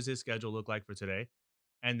 hey, what does his schedule look like for today?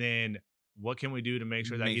 And then what can we do to make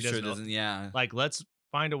sure that he doesn't yeah. Like, let's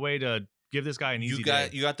find a way to give this guy an easy day.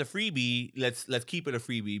 You got the freebie. Let's keep it a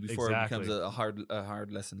freebie before Exactly. it becomes a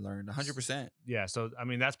hard lesson learned. 100%. Yeah. So I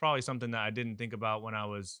mean, that's probably something that I didn't think about when I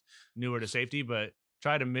was newer to safety, but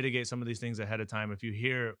try to mitigate some of these things ahead of time. If you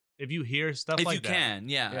hear stuff If like you that. can,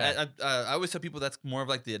 yeah. I always tell people that's more of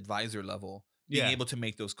like the advisor level, being able to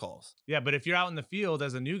make those calls. Yeah, but if you're out in the field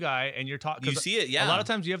as a new guy and you're talking, you see it. Yeah, a lot of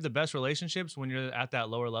times you have the best relationships when you're at that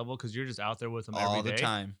lower level because you're just out there with them all every day. the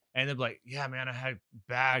time. And they're like, yeah, man, I had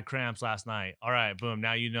bad cramps last night. All right, boom.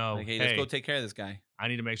 Now you know. Like, hey, let's go take care of this guy. I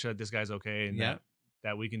need to make sure that this guy's okay and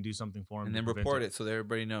that we can do something for him. And then report it so that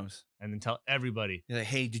everybody knows. And then tell everybody. You're like,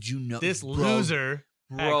 hey, did you know this loser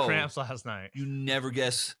had cramps last night? You never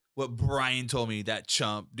guess what Brian told me, that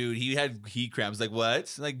chump. Dude, he had heat cramps. Like,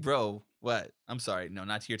 what? Like, bro, what? I'm sorry. No,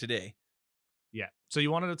 not here today. Yeah. So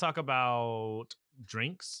you wanted to talk about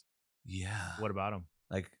drinks? Yeah. What about them?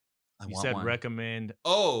 Like, you said recommend.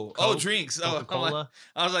 Oh, drinks. Coca-Cola.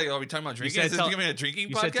 I was like, are we talking about drinking? Is this becoming a drinking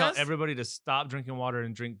podcast? You said tell everybody to stop drinking water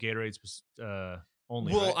and drink Gatorade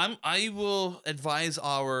only. Well, right? I will advise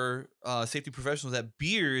our safety professionals that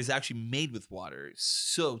beer is actually made with water.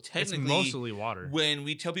 So technically, it's mostly water. When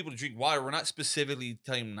we tell people to drink water, we're not specifically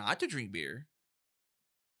telling them not to drink beer,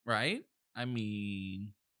 right? I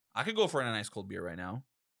mean, I could go for a nice cold beer right now.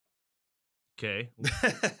 Okay.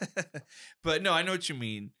 But no, I know what you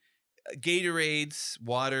mean. Gatorades,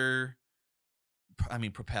 water, I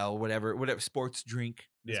mean, Propel, whatever, sports drink.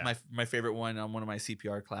 It's my favorite one on one of my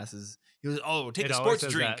CPR classes. He was, take a sports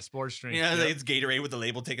drink. Sports drink. Yeah, like it's Gatorade with the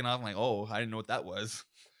label taken off. I'm like, oh, I didn't know what that was.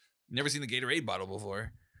 Never seen the Gatorade bottle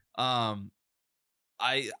before.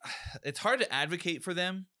 It's hard to advocate for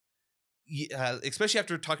them, especially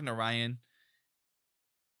after talking to Ryan.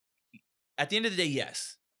 At the end of the day,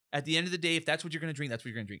 yes, At the end of the day, if that's what you're going to drink, that's what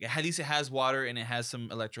you're going to drink. At least it has water and it has some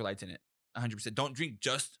electrolytes in it. 100%. Don't drink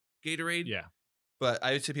just Gatorade. Yeah. But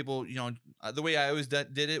I would say people, the way I always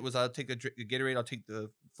did it was I'll take the Gatorade, I'll take the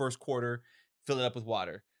first quarter, fill it up with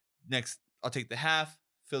water. Next, I'll take the half,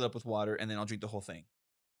 fill it up with water, and then I'll drink the whole thing.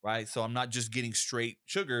 Right? So I'm not just getting straight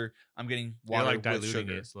sugar, I'm getting water You're like with diluting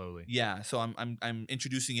sugar. it slowly. Yeah, so I'm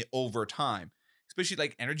introducing it over time. Especially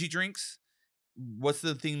like energy drinks. What's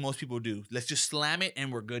the thing most people do? Let's just slam it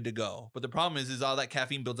and we're good to go. But the problem is all that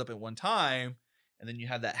caffeine builds up at one time, and then you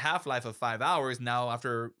have that half-life of 5 hours. Now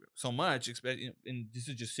after so much, and this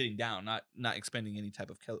is just sitting down, not expending any type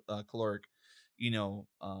of caloric,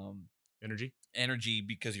 energy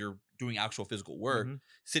because you're doing actual physical work. Mm-hmm.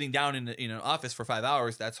 Sitting down in an office for 5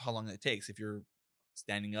 hours, that's how long that takes. If you're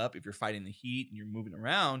standing up, if you're fighting the heat and you're moving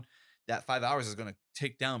around, that 5 hours is going to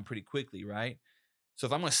tick down pretty quickly, right? So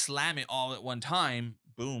if I'm going to slam it all at one time,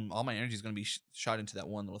 boom, all my energy is going to be shot into that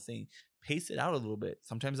one little thing. Pace it out a little bit.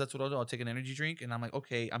 Sometimes that's what I'll do. I'll take an energy drink and I'm like,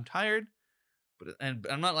 okay, I'm tired, but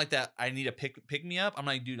I'm not like that. I need a pick me up. I'm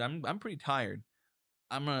like, dude, I'm pretty tired.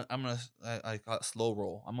 I call it slow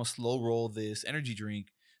roll. I'm gonna slow roll this energy drink.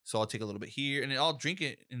 So I'll take a little bit here, and I'll drink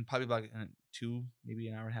it in probably about maybe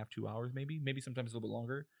an hour and a half, 2 hours, maybe sometimes a little bit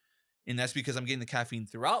longer. And that's because I'm getting the caffeine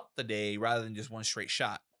throughout the day rather than just one straight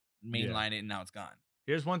shot. Mainline it, and now it's gone.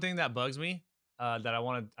 Here's one thing that bugs me that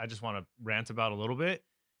I just want to rant about a little bit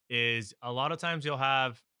is a lot of times you'll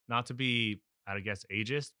have, not to be, I guess,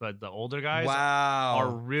 ageist, but the older guys are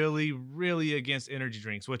really, really against energy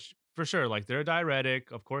drinks, which for sure, like they're a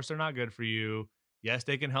diuretic. Of course, they're not good for you. Yes,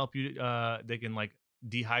 they can help you. They can like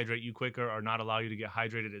dehydrate you quicker or not allow you to get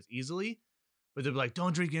hydrated as easily. But they'll be like,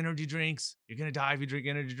 don't drink energy drinks. You're going to die if you drink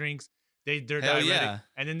energy drinks. They're diuretic. Yeah.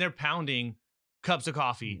 And then they're pounding cups of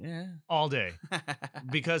coffee all day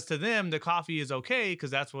because to them the coffee is okay because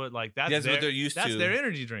that's what what they're used to. That's their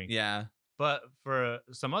energy drink. Yeah. But for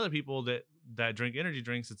some other people that drink energy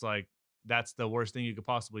drinks, it's like that's the worst thing you could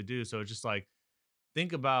possibly do. So it's just like,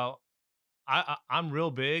 think about. I'm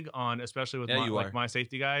real big on, especially with my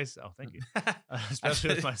safety guys. Oh, thank you.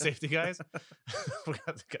 Especially with my safety guys.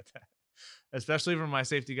 Forgot to get that. Especially for my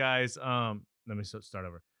safety guys. Let me start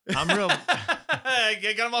over. I'm real. I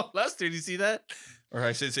got him all flustered. You see that? Or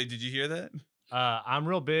I should say, did you hear that? I'm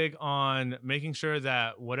real big on making sure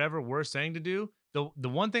that whatever we're saying to do, the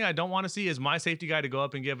one thing I don't want to see is my safety guy to go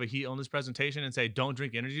up and give a heat illness presentation and say, don't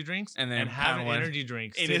drink energy drinks and have an energy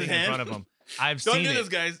drink sitting in front of him. I've seen it. This,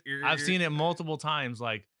 guys. I've seen it multiple times.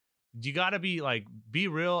 Like, you got to be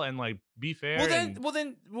real and like be fair.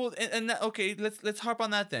 Okay, let's harp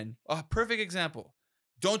on that then. A perfect example.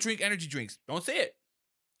 Don't drink energy drinks. Don't say it.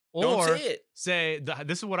 Or say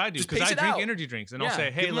this is what I do because I drink energy drinks and I'll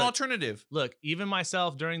say, hey, give them an alternative. Look, even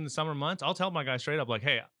myself during the summer months, I'll tell my guys straight up like,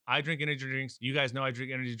 hey, I drink energy drinks. You guys know I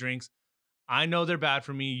drink energy drinks. I know they're bad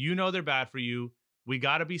for me. You know they're bad for you. We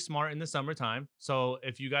got to be smart in the summertime. So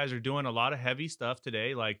if you guys are doing a lot of heavy stuff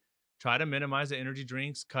today, like try to minimize the energy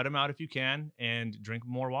drinks, cut them out if you can, and drink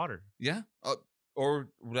more water. Yeah. Or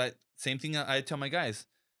same thing I tell my guys.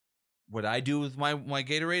 What I do with my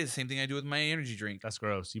Gatorade is the same thing I do with my energy drink. That's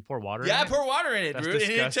gross. You pour water in it? Yeah, I pour water in it, That's dude.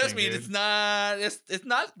 Disgusting, trust me, dude. It's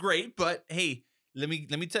not great, but hey, let me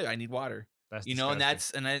tell you, I need water. That's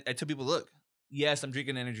disgusting. And I tell people, look, yes, I'm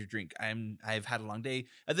drinking an energy drink. I've had a long day.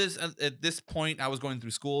 At this point, I was going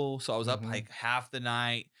through school, so I was up like half the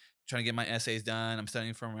night trying to get my essays done. I'm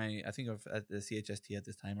studying for at the CHST at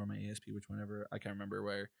this time or my ASP, whichever, I can't remember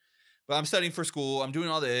where. But I'm studying for school. I'm doing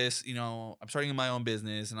all this, I'm starting my own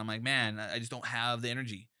business. And I'm like, man, I just don't have the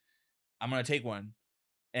energy. I'm going to take one.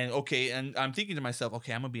 And I'm thinking to myself,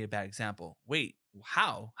 okay, I'm going to be a bad example. Wait,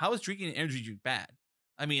 how? How is drinking an energy drink bad?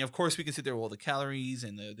 I mean, of course, we can sit there with all the calories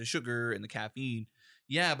and the sugar and the caffeine.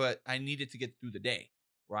 Yeah, but I need it to get through the day,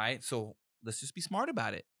 right? So let's just be smart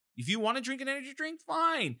about it. If you want to drink an energy drink,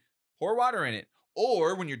 fine. Pour water in it.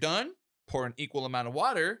 Or when you're done, pour an equal amount of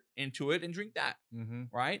water into it and drink that,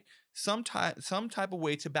 right? Some type of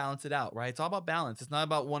way to balance it out, right? It's all about balance. It's not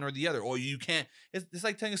about one or the other. Or you can't. It's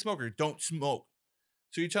like telling a smoker, don't smoke.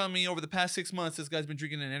 So you're telling me over the past 6 months, this guy's been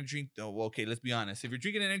drinking an energy drink? Oh, okay, let's be honest. If you're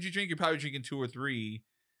drinking an energy drink, you're probably drinking 2 or 3.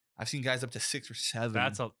 I've seen guys up to 6 or 7.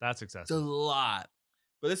 That's excessive. It's a lot.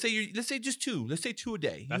 But let's say just 2. Let's say 2 a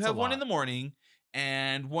day. You have one in the morning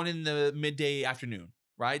and one in the midday afternoon,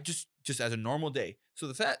 right? Just as a normal day. So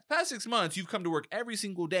the past 6 months, you've come to work every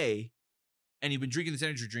single day and you've been drinking this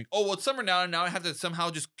energy drink. Oh, well, it's summer now. And now I have to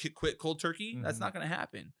somehow just quit cold turkey. That's not going to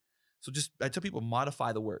happen. So I tell people,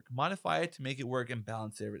 modify the work. Modify it to make it work and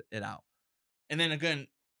balance it out. And then again,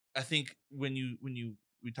 I think when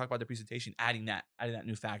we talk about the presentation, adding that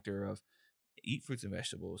new factor of Eat fruits and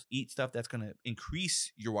vegetables. Eat stuff that's going to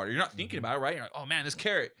increase your water. You're not thinking Mhm. about it, right? You're like, oh man, this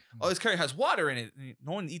carrot. Oh, this carrot has water in it.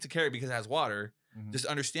 No one eats a carrot because it has water. Mhm. Just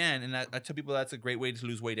understand. And I tell people that's a great way to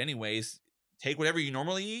lose weight anyways. Take whatever you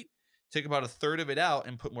normally eat, take about a third of it out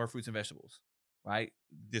and put more fruits and vegetables, right?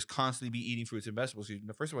 Just constantly be eating fruits and vegetables.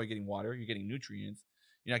 First of all, you're getting water, you're getting nutrients.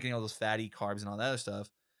 You're not getting all those fatty carbs and all that other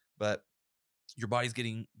stuff, but your body's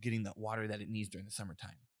getting the water that it needs during the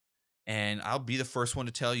summertime. And I'll be the first one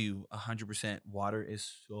to tell you 100% water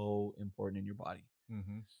is so important in your body.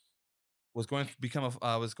 Mhm. Was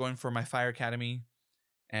going for my fire academy,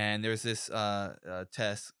 and there's this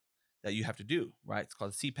test that you have to do, right? It's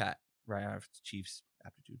called CPAT, right? Chiefs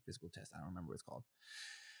Aptitude Physical Test. I don't remember what it's called.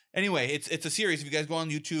 Anyway, it's a series. If you guys go on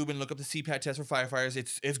YouTube and look up the CPAT test for firefighters,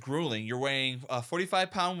 it's grueling. You're wearing a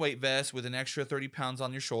 45-pound weight vest with an extra 30 pounds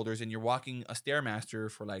on your shoulders, and you're walking a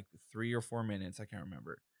Stairmaster for like 3 or 4 minutes. I can't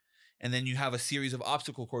remember. And then you have a series of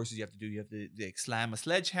obstacle courses you have to do. You have to like, slam a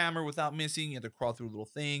sledgehammer without missing. You have to crawl through a little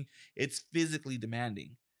thing. It's physically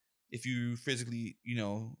demanding. If you physically,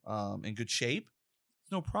 in good shape,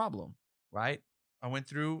 it's no problem, right? I went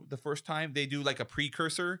through the first time. They do like a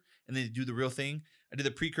precursor and they do the real thing. I did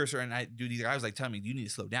the precursor and I do these. I was like, telling me, you need to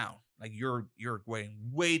slow down. Like you're going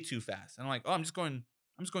way too fast. And I'm like, oh, I'm just going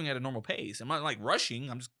at a normal pace. I'm not like rushing.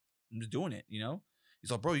 I'm just doing it, He's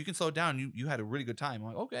like, bro, you can slow down. You had a really good time. I'm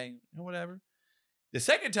like, okay, whatever. The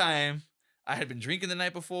second time, I had been drinking the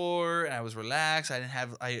night before and I was relaxed. I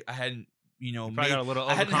hadn't, Probably got a little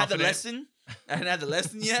I hadn't had the overconfident. lesson. I hadn't had the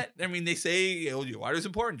lesson yet. I mean, they say, water is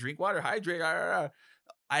important. Drink water, hydrate. I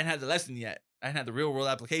hadn't had the lesson yet. I hadn't had the real world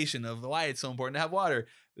application of why it's so important to have water.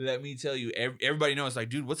 Let me tell you, everybody knows, like,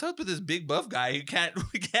 dude, what's up with this big buff guy who can't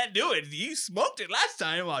do it? You smoked it last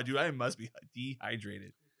time. Oh, dude, I must be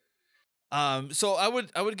dehydrated. So I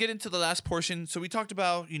would get into the last portion. So we talked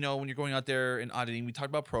about, when you're going out there and auditing, we talked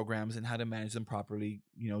about programs and how to manage them properly,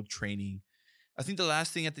 training. I think the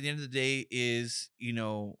last thing at the end of the day is,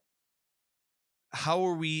 how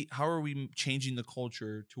are we changing the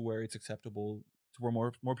culture to where it's acceptable, to where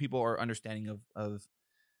more people are understanding of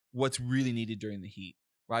what's really needed during the heat,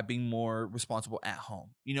 right? Being more responsible at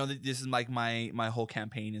home. This is like my whole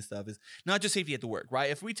campaign and stuff is not just safety at the work, right?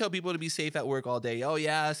 If we tell people to be safe at work all day, oh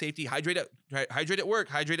yeah, safety, hydrate at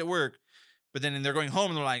work. But then they're going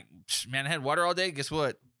home and they're like, man, I had water all day. Guess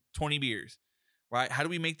what? 20 beers, right? How do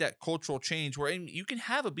we make that cultural change where you can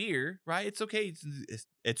have a beer, right? It's okay.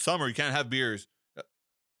 It's summer. You can't have beers,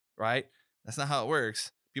 right? That's not how it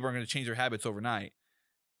works. People are going to change their habits overnight.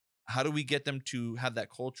 How do we get them to have that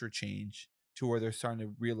culture change to where they're starting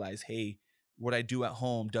to realize, hey, what I do at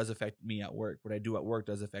home does affect me at work. What I do at work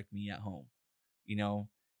does affect me at home.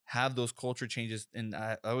 Have those culture changes. And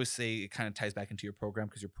I always say it kind of ties back into your program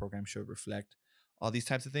because your program should reflect all these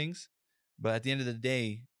types of things. But at the end of the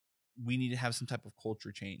day, we need to have some type of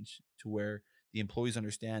culture change to where the employees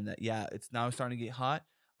understand that, yeah, it's now starting to get hot.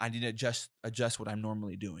 I need to adjust what I'm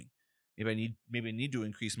normally doing. Maybe I need to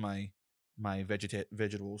increase my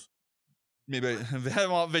vegetables. Maybe I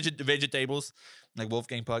have all vegetables like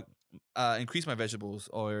Wolfgang Puck. Increase my vegetables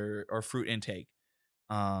or fruit intake.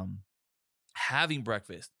 Having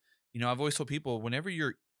breakfast. I've always told people whenever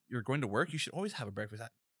you're going to work, you should always have a breakfast.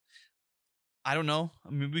 I don't know.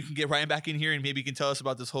 I mean, we can get Ryan back in here and maybe he can tell us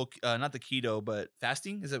about this whole, not the keto, but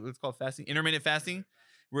fasting. Is that what it's called? Fasting? Intermittent fasting,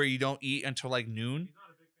 where you don't eat until like noon.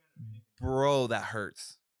 Bro, that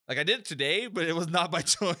hurts. Like I did it today, but it was not by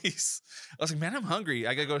choice. I was like, man, I'm hungry.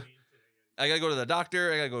 I gotta go to the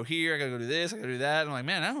doctor. I gotta go here. I gotta go do this. I gotta do that. I'm like,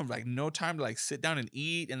 man, I don't have like no time to like sit down and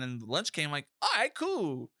eat. And then lunch came, like, all right,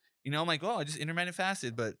 cool. I'm like, oh, I just intermittent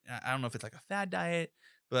fasted, but I don't know if it's like a fad diet.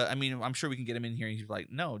 But I mean, I'm sure we can get him in here. And he's like,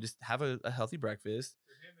 no, just have a healthy breakfast.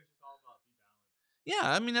 For him, it's just all about balance.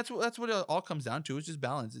 Yeah, I mean, that's what it all comes down to. It's just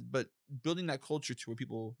balance, but building that culture to where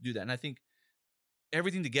people do that. And I think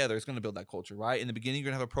everything together is going to build that culture, right? In the beginning, you're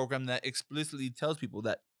going to have a program that explicitly tells people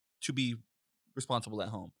that to be responsible at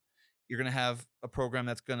home. You're going to have a program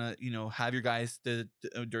that's going to, have your guys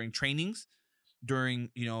during trainings, during,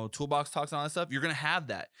 toolbox talks and all that stuff. You're going to have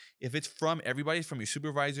that. If it's from everybody, from your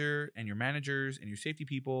supervisor and your managers and your safety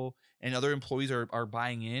people and other employees are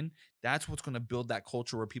buying in, that's what's going to build that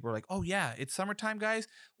culture where people are like, oh yeah, it's summertime, guys.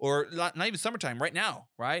 Or not even summertime, right now,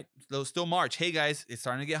 right? Still March. Hey guys, it's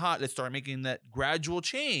starting to get hot. Let's start making that gradual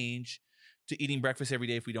change to eating breakfast every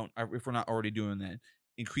day if we're not already doing that.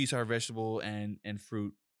 Increase our vegetable and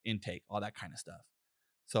fruit intake, all that kind of stuff.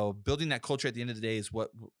 So building that culture at the end of the day is what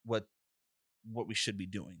we should be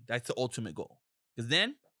doing. That's the ultimate goal. Because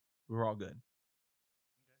then we're all good. Okay,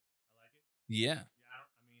 I like it. Yeah. I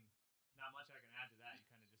mean, not much I can add to that. You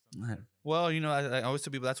kind of just summed it up. Well, I always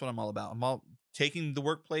tell people that's what I'm all about. taking the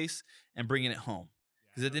workplace and bringing it home.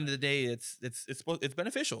 Because at the end of the day, it's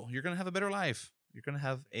beneficial. You're gonna have a better life. You're gonna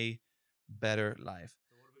have a better life.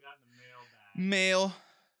 So what do we got in the mail bag? Mail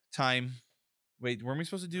time. Wait, weren't we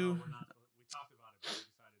supposed to do? No, we're not. We talked about it, but we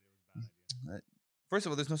decided it was a bad idea. First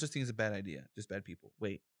of all, there's no such thing as a bad idea. Just bad people.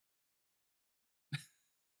 Wait.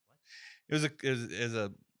 It was a. You said it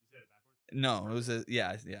backwards? No, it was a.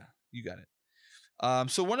 Yeah. You got it.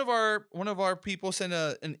 So one of our people sent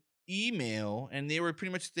an email, and they were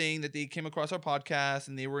pretty much saying that they came across our podcast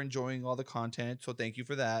and they were enjoying all the content. So thank you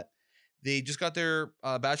for that. They just got their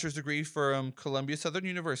bachelor's degree from Columbia Southern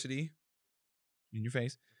University. In your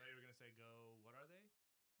face. I thought you were gonna say go. What are they?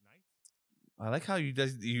 Knights? I like how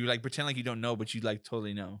you like pretend like you don't know, but you like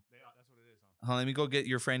totally know. That's what it is, huh? Let me go get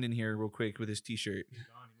your friend in here real quick with his T-shirt. He's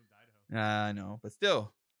gone. He moved to Idaho. I know, but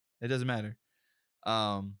still, it doesn't matter.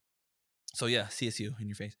 So yeah, CSU in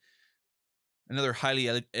your face. Another highly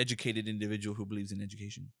educated individual who believes in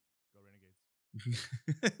education. Go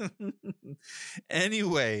Renegades.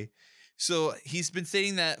 Anyway, so he's been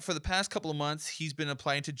saying that for the past couple of months, he's been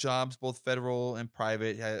applying to jobs, both federal and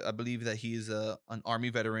private. I believe that he's an Army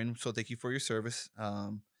veteran, so thank you for your service.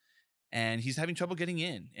 And he's having trouble getting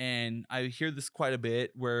in. And I hear this quite a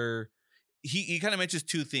bit where he kind of mentions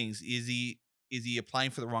two things. Is he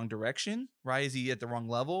applying for the wrong direction, right? Is he at the wrong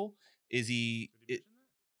level? Is he...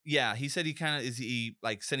 Yeah, he said is he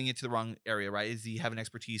like sending it to the wrong area, right? Is he having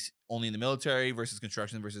expertise only in the military versus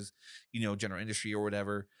construction versus, general industry or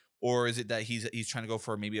whatever? Or is it that he's trying to go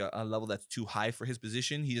for maybe a level that's too high for his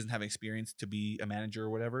position? He doesn't have experience to be a manager or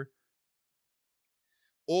whatever.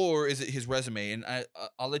 Or is it his resume? And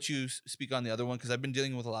I'll let you speak on the other one because I've been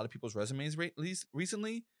dealing with a lot of people's resumes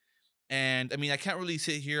recently. And I mean, I can't really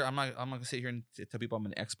sit here. I'm not gonna sit here and tell people I'm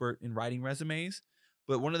an expert in writing resumes.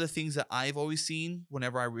 But one of the things that I've always seen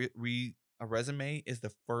whenever I read a resume is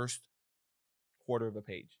the first quarter of a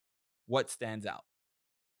page. What stands out?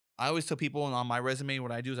 I always tell people on my resume,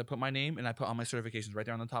 what I do is I put my name and I put all my certifications right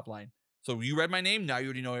there on the top line. So you read my name, now you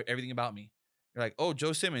already know everything about me. You're like, oh,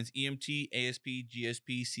 Joe Simmons, EMT, ASP,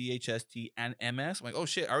 GSP, CHST, and MS. I'm like, oh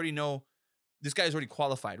shit, I already know this guy's already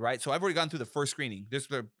qualified, right? So I've already gone through the first screening.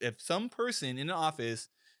 If some person in the office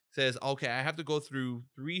says, okay, I have to go through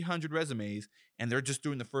 300 resumes and they're just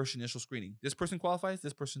doing the first initial screening. This person qualifies,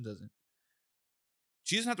 this person doesn't.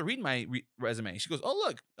 She doesn't have to read my resume. She goes, oh,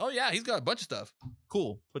 look. Oh, yeah, he's got a bunch of stuff.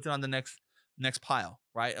 Cool. Puts it on the next pile,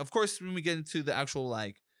 right? Of course, when we get into the actual,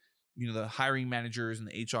 the hiring managers and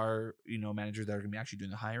the HR, managers that are going to be actually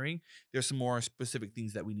doing the hiring, there's some more specific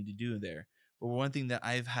things that we need to do there. But one thing that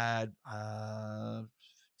I've had 9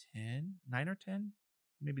 or 10,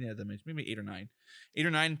 maybe not that much, maybe 8 or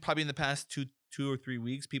 9, probably in the past two or 3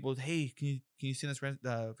 weeks. People, hey, can you send this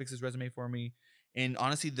fix this resume for me? And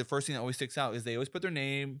honestly, the first thing that always sticks out is they always put their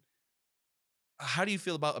name. How do you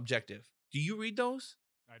feel about objective? Do you read those?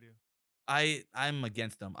 I do. I'm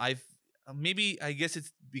against them. I guess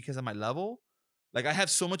it's because of my level. Like I have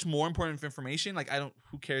so much more important information. Like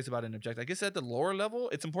who cares about an objective? I guess at the lower level,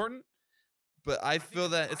 it's important. But I feel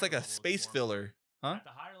that it's like a space filler. Huh? At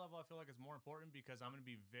the higher level, I feel like it's more important because I'm going to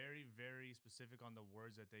be very, very specific on the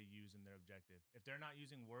words that they use in their objective. If they're not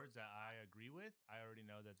using words that I agree with, I already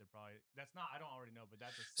know that they're probably I don't already know, but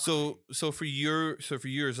that's a sign. So for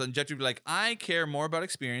yours, objective, like I care more about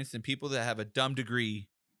experience than people that have a dumb degree.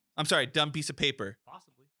 I'm sorry, dumb piece of paper.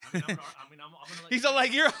 Possibly. I'm gonna let He's all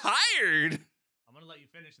like, you're hired. I'm gonna let you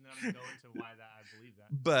finish, and then I'm gonna go into why that I believe that.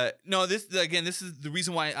 But no, this is the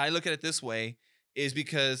reason why I look at it this way. Is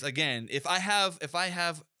because again, if I have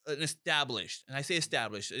an established, and I say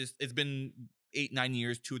established, it's been 8-9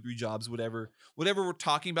 years, 2 or 3 jobs, whatever we're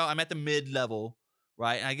talking about. I'm at the mid level,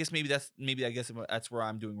 right? And I guess that's where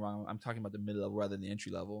I'm doing wrong. I'm talking about the mid level rather than the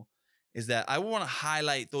entry level. Is that I want to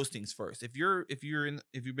highlight those things first. If you've been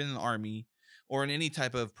in the Army or in any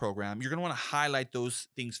type of program, you're gonna want to highlight those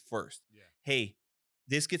things first. Yeah. Hey,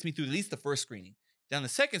 this gets me through at least the first screening. Then the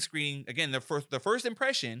second screening, again, the first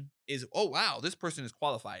impression is, oh, wow, this person is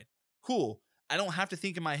qualified. Cool. I don't have to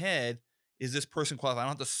think in my head, is this person qualified? I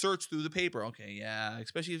don't have to search through the paper. Okay, yeah,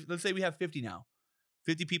 especially if, let's say we have 50 now.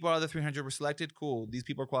 50 people out of the 300 were selected. Cool. These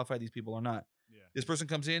people are qualified. These people are not. Yeah. This person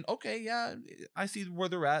comes in. Okay, yeah, I see where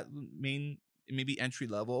they're at. Maybe entry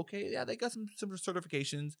level. Okay, yeah, they got some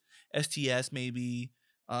certifications. STS maybe,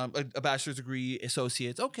 a bachelor's degree,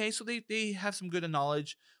 associates. Okay, so they have some good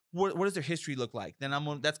knowledge. What does their history look like? Then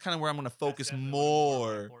that's kind of where I'm going to focus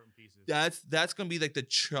more. That's going to be like the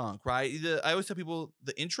chunk, right? I always tell people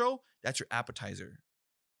the intro, that's your appetizer.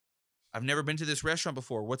 I've never been to this restaurant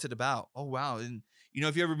before. What's it about? Oh wow. And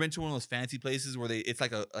if you ever been to one of those fancy places where it's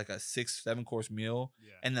like a 6-7 course meal,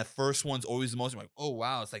 Yeah. and the first one's always the most, you're like, oh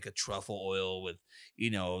wow, it's like a truffle oil with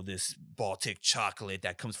this Baltic chocolate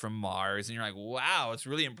that comes from Mars, and you're like, wow, it's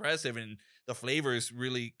really impressive, and the flavors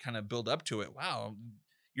really kind of build up to it. Wow,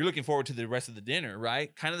 you're looking forward to the rest of the dinner,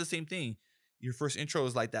 right? Kind of the same thing. Your first intro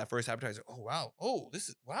is like that first appetizer. Oh wow,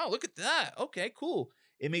 wow, look at that. Okay, cool.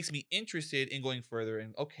 It makes me interested in going further,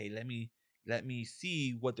 and okay, let me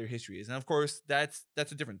see what their history is. And of course, that's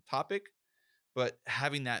a different topic, but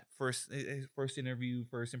having that first interview,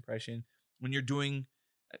 first impression, when you're doing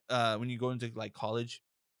when you go into like college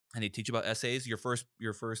and they teach you about essays, your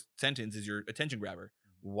first sentence is your attention grabber.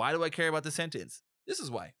 Why do I care about the sentence? This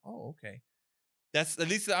is why. Oh, okay. That's, at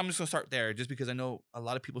least I'm just gonna start there, just because I know a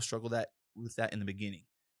lot of people struggle with that in the beginning.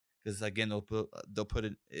 Because again, they'll put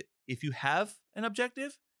it, if you have an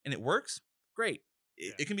objective and it works, great.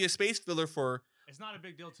 It can be a space filler for. It's not a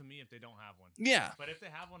big deal to me if they don't have one. Yeah. But if they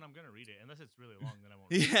have one, I'm gonna read it. Unless it's really long, then I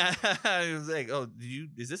won't read it. It was like, oh,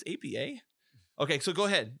 is this APA? Okay, so go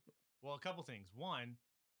ahead. Well, a couple things. One,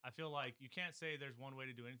 I feel like you can't say there's one way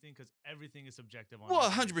to do anything because everything is subjective. Well,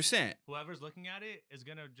 100%. Whoever's looking at it is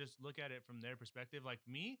gonna just look at it from their perspective. Like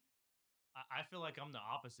me, I feel like I'm the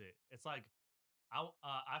opposite. It's like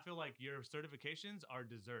I feel like your certifications are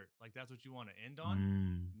dessert. Like that's what you want to end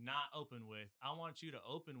on, not open with. I want you to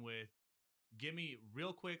open with, give me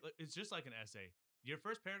real quick. It's just like an essay. Your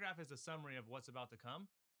first paragraph is a summary of what's about to come.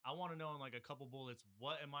 I want to know in like a couple bullets,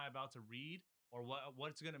 what am I about to read, or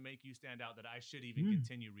what's going to make you stand out that I should even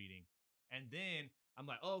continue reading. And then I'm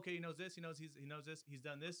like, oh, okay, he knows this, he knows this, he's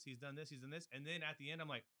done this, he's done this, he's done this. And then at the end, I'm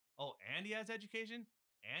like, oh, and he has education,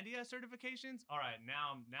 and he has certifications. All right,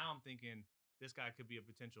 now I'm thinking this guy could be a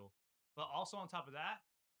potential. But also on top of that,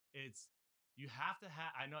 it's, you have to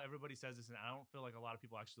have, I know everybody says this, and I don't feel like a lot of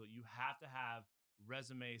people actually, you have to have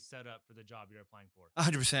resume set up for the job you're applying for.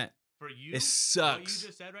 100%. For you, it sucks. What you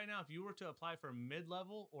just said right now, if you were to apply for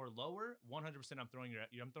mid-level or lower, 100% I'm throwing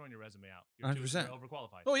your resume out. You're 100%.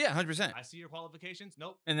 Overqualified. Oh yeah, 100%. I see your qualifications.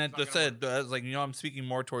 Nope. And then that's said, I was like, I'm speaking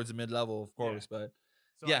more towards the mid-level, of course, but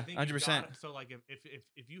so yeah, 100%. So like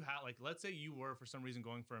if you have, like, let's say you were for some reason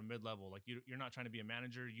going for a mid-level, like you're not trying to be a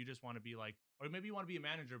manager, you just want to be like, or maybe you want to be a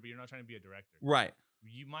manager, but you're not trying to be a director. Right.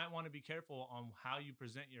 You might want to be careful on how you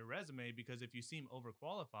present your resume, because if you seem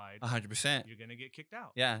overqualified, 100%, you're gonna get kicked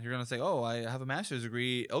out. Yeah, you're gonna say, "Oh, I have a master's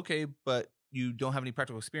degree." Okay, but you don't have any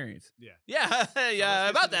practical experience. Yeah. Yeah. Yeah.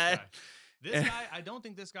 About that. This guy, I don't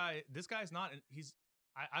think this guy's not.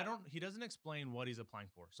 I don't. He doesn't explain what he's applying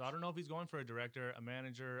for. So I don't know if he's going for a director, a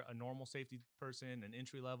manager, a normal safety person, an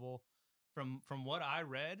entry level. From what I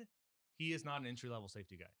read, he is not an entry level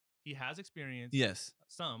safety guy. He has experience. Yes.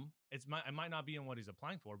 Some. It might not be in what he's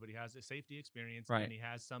applying for, but he has a safety experience, right, and he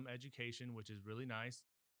has some education, which is really nice.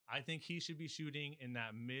 I think he should be shooting in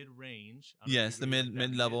that mid range. Yes, the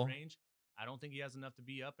mid level range. I don't think he has enough to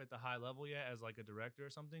be up at the high level yet as like a director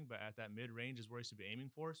or something, but at that mid range is where he should be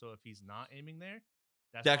aiming for. So if he's not aiming there,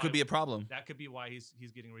 that could be a problem. That could be why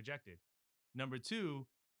he's getting rejected. Number two,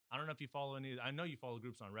 I don't know if you follow any. I know you follow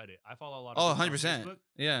groups on Reddit. I follow a lot of. 100%.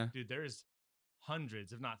 Yeah, dude, there's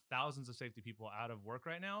hundreds, if not thousands, of safety people out of work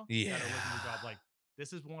right now. Yeah, that are looking for jobs. Like,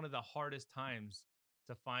 this is one of the hardest times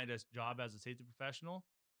to find a job as a safety professional,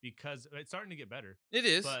 because it's starting to get better. It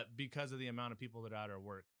is, but because of the amount of people that are out of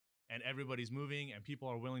work, and everybody's moving, and people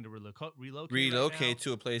are willing to relocate right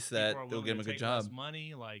to a place that they'll give them a good job. Less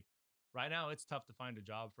money, like right now, it's tough to find a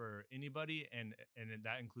job for anybody, and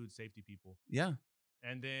that includes safety people. Yeah.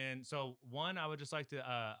 And then, so one, I would just like to,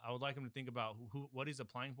 I would like him to think about what he's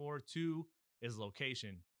applying for. Two is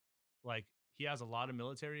location. Like, he has a lot of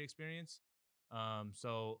military experience.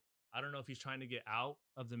 So I don't know if he's trying to get out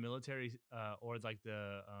of the military or like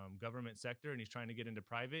the government sector, and he's trying to get into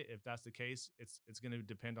private. If that's the case, it's going to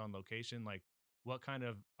depend on location. Like, what kind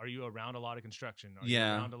of, are you around a lot of construction? Are you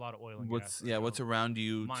around a lot of oil and gas? What's around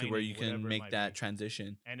you mining, to where you can make that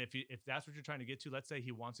transition? And if that's what you're trying to get to, let's say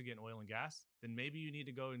he wants to get in oil and gas, then maybe you need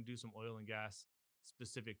to go and do some oil and gas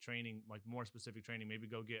specific training, like more specific training. Maybe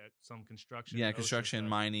go get some construction. Yeah, construction,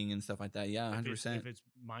 mining, and stuff like that. Yeah, 100%. If it's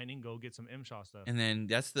mining, go get some MSHA stuff. And then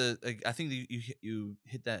that's I think you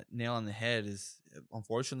hit that nail on the head. Is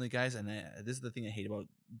unfortunately, guys, and this is the thing I hate about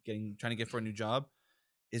trying to get for a new job,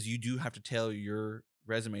 is you do have to tailor your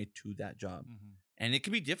resume to that job. Mm-hmm. And it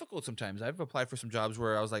can be difficult sometimes. I've applied for some jobs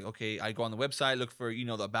where I was like, okay, I go on the website, look for,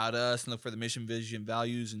 the about us, and look for the mission, vision,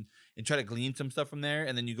 values, and try to glean some stuff from there.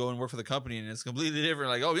 And then you go and work for the company, and it's completely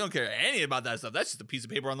different. Like, oh, we don't care any about that stuff. That's just a piece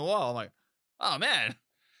of paper on the wall. I'm like, oh man.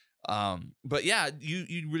 But yeah,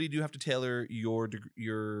 you really do have to tailor your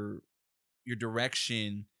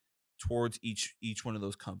direction towards each one of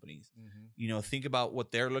those companies. Mm-hmm. You know, think about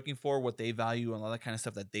what they're looking for, what they value, and all that kind of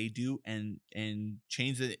stuff that they do, and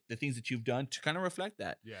change the things that you've done to kind of reflect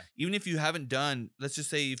that. Yeah. Even if you haven't done, let's just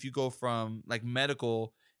say if you go from like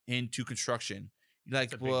medical into construction, you're like,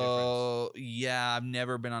 That's a big well, yeah, I've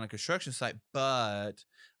never been on a construction site, but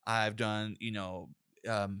I've done, you know,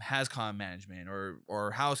 HasCom management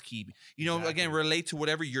or housekeeping. You know, again, Exactly. relate to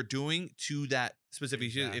whatever you're doing to that specific.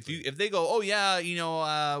 Exactly. If they go, oh yeah, you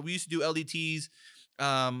know, we used to do LDTs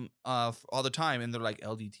all the time, and they're like,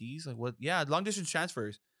 LDTs, like what? Yeah, long distance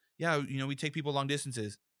transfers. Yeah, you know, we take people long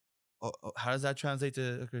distances. How does that translate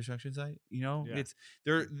to a construction site? You know, Yeah. it's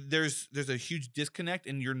there's a huge disconnect,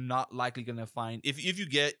 and you're not likely gonna find, if you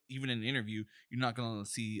get even an interview, you're not gonna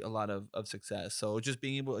see a lot of success. So just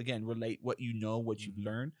being able, again, relate what you know, what you've Mhm.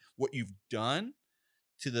 learned, what you've done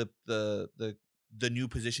to the new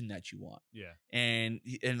position that you want. Yeah. And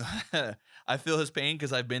I feel his pain,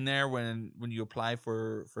 because I've been there when you apply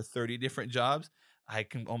for 30 different jobs. I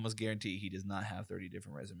can almost guarantee he does not have 30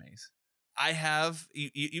 different resumes. I have,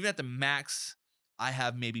 even at the max, I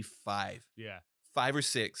have maybe 5 Yeah. 5 or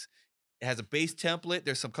 6. It has a base template.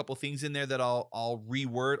 There's some couple things in there that I'll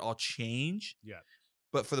reword, I'll change. Yeah.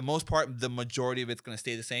 But for the most part, the majority of it's going to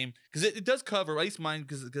stay the same, because it does cover, at least mine,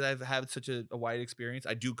 because I've had such a wide experience.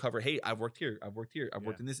 I do cover, hey, I've worked here, I've worked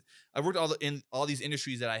in this, I've worked in all these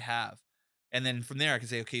industries that I have. And then from there, I can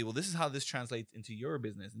say, okay, well, this is how this translates into your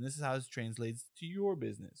business, and this is how it translates to your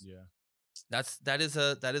business. Yeah. That is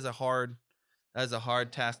a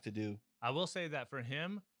hard task to do. I will say that for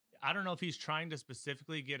him, I don't know if he's trying to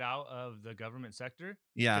specifically get out of the government sector.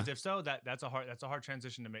 Yeah. Because if so, that's a hard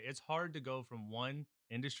transition to make. It's hard to go from one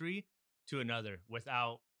industry to another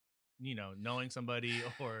without, you know, knowing somebody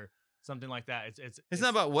or something like that. It's not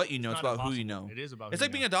about what you know, it's not about who you impossible. know. It is about It's who like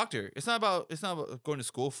you being know. a doctor. It's not about going to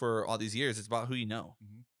school for all these years. It's about who you know.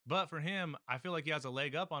 Mhm. But for him, I feel like he has a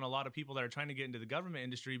leg up on a lot of people that are trying to get into the government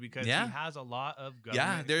industry, because Yeah. he has a lot of government.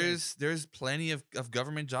 Yeah, experience. there's plenty of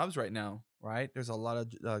government jobs right now, right? There's a lot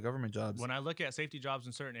of government jobs. When I look at safety jobs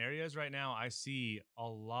in certain areas right now, I see a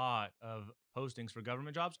lot of postings for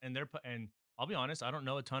government jobs, and and I'll be honest, I don't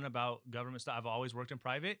know a ton about government stuff. I've always worked in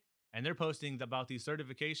private, and they're posting about these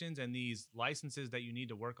certifications and these licenses that you need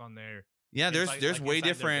to work on there. Yeah, there's inside- there's like way inside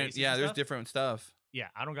their different. bases Yeah, and there's stuff. different stuff. Yeah,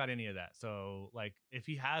 I don't got any of that. So like, if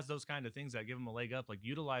he has those kind of things that give him a leg up, like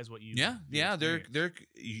utilize what you. Yeah, you yeah. experience.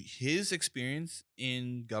 His experience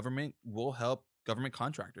in government will help government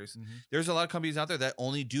contractors. Mhm. There's a lot of companies out there that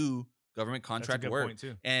only do government That's a contract good work. point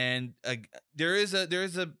too. And there is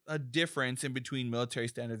a difference in between military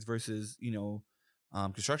standards versus, you know,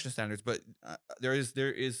 construction standards, but there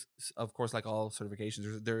is of course, like all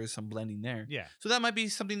certifications, there is some blending there. Yeah. So that might be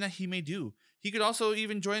something that he may do. He could also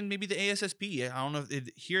even join maybe the ASSP. I don't know if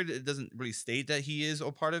it doesn't really state that he is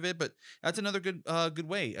a part of it, but that's another good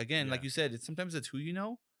way. Again, like Yeah. you said, sometimes it's who you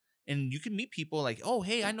know. And you can meet people like, oh,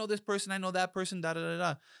 hey, I know this person, I know that person, da da da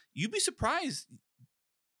da. You'd be surprised.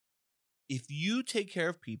 If you take care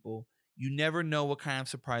of people, you never know what kind of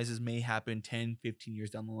surprises may happen 10, 15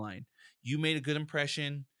 years down the line. You made a good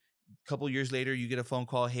impression. A couple years later, you get a phone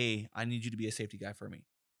call. Hey, I need you to be a safety guy for me.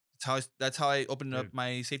 That's how I opened up Dude.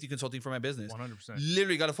 my safety consulting for my business. 100%.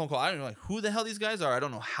 Literally got a phone call. I don't know like who the hell these guys are. I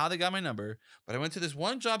don't know how they got my number, but I went to this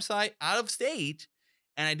one job site out of state,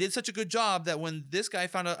 and I did such a good job that when this guy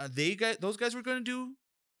found out those guys were going to do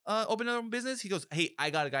open their own business, he goes, "Hey,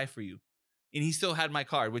 I got a guy for you." And he still had my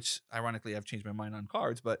card, which ironically I've changed my mind on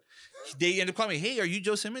cards, but they ended up calling me, "Hey, are you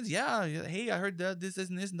Joe Simmons?" Yeah. Hey, I heard that this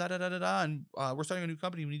and this and da da da da da, and we're starting a new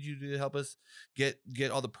company. We need you to help us get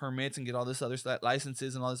all the permits and get all this other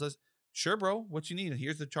licenses and all this other. Sure, bro. What you need?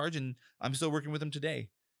 Here's the charge, and I'm still working with him today.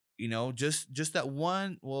 You know, just that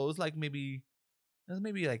one. Well, it was maybe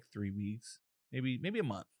like 3 weeks, maybe a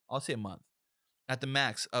month. I'll say a month at the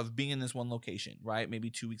max of being in this one location, right? Maybe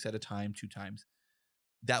 2 weeks at a time, 2 times.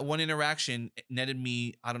 That one interaction netted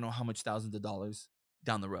me, I don't know how much thousands of dollars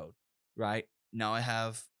down the road, right? Now I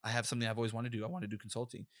have something I've always wanted to do. I want to do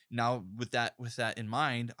consulting. Now with that in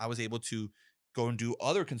mind, I was able to go and do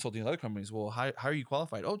other consulting with other companies. Well, how are you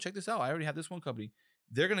qualified? Oh, check this out. I already have this one company.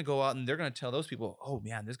 They're going to go out and they're going to tell those people, "Oh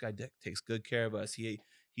man, this guy takes good care of us. He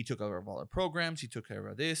took over all our programs. He took care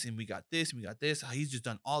of this, and we got this, and we got this. He's just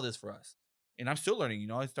done all this for us." And I'm still learning. You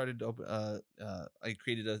know, I started to open, I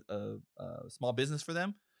created a small business for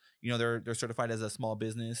them. You know, they're certified as a small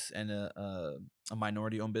business and a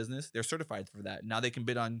minority owned business. They're certified for that. Now they can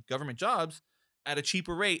bid on government jobs at a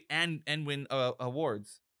cheaper rate and win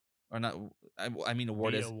awards, or not. I mean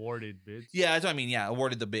award Be as awarded bids. yeah, that's what I mean. Yeah,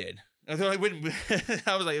 awarded the bid. I was like,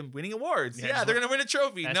 I was like, winning awards. Yeah, Yeah, just they're gonna win a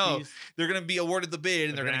trophy. No, ESPYs. they're gonna be awarded the bid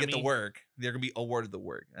and A they're gonna get the Grammy. work. They're gonna be awarded the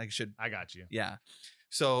work. I should. I got you. Yeah.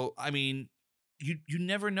 So I mean, you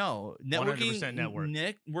never know. Networking 100% network.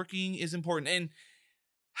 Networking is important, and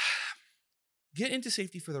get into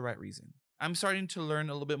safety for the right reason. I'm starting to learn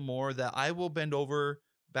a little bit more that I will bend over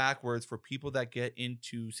backwards for people that get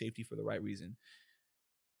into safety for the right reason.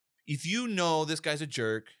 If you know this guy's a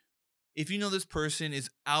jerk, if you know this person is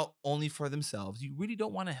out only for themselves, you really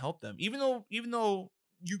don't want to help them. Even though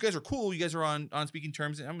you guys are cool, you guys are on speaking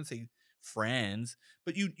terms, and I'm gonna say friends,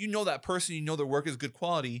 but you know that person, you know their work is good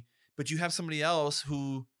quality, but you have somebody else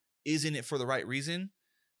who is in it for the right reason.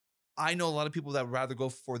 I know a lot of people that would rather go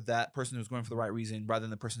for that person who's going for the right reason rather than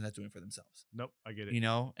the person that's doing it for themselves. Nope, I get it. You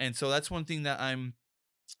know, and so that's one thing that I'm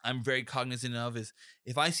very cognizant of is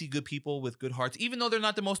if I see good people with good hearts, even though they're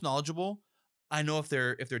not the most knowledgeable, I know if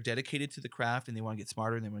they're dedicated to the craft and they want to get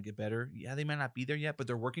smarter and they want to get better. Yeah, they might not be there yet, but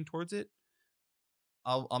they're working towards it.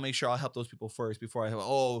 I'll make sure I'll help those people first before I have,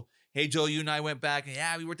 oh, hey, Joe, you and I went back and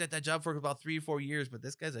yeah, we worked at that job for about 3 or 4 years, but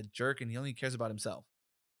this guy's a jerk and he only cares about himself.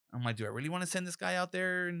 I'm like, do I really want to send this guy out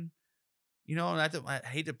there? And, you know, I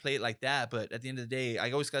hate to play it like that, but at the end of the day, I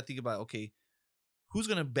always got to think about, okay, who's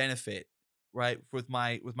going to benefit, right, with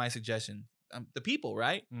my suggestion? The people,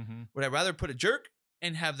 right? Mm-hmm. Would I rather put a jerk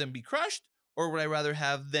and have them be crushed? Or would I rather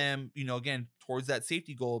have them, you know, again, towards that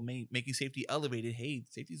safety goal, making safety elevated? Hey,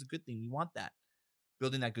 safety is a good thing. We want that.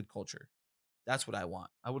 Building that good culture. That's what I want.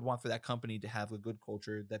 I would want for that company to have a good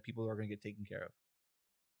culture that people are going to get taken care of.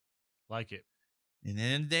 Like it. And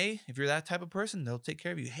then in the day, if you're that type of person, they'll take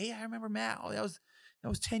care of you. Hey, I remember Matt. Oh, that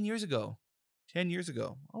was 10 years ago. 10 years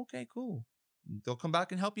ago. Okay, cool. They'll come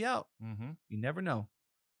back and help you out. Mm-hmm. You never know.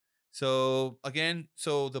 So again,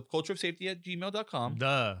 the culture of safety at gmail.com.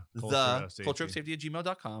 The culture of safety at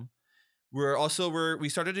gmail.com. We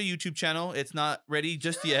started a YouTube channel. It's not ready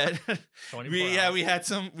just yet. we had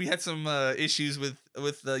some issues with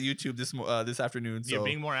YouTube this afternoon. So you're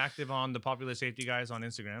being more active on the Popular Safety Guys on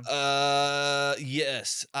Instagram.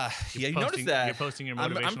 Yes. You noticed that you're posting your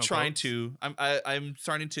motivational I'm trying quotes. to. I'm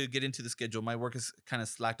starting to get into the schedule. My work is kind of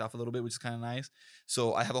slacked off a little bit, which is kind of nice.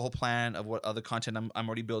 So I have a whole plan of what other content I'm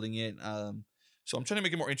already building it. So I'm trying to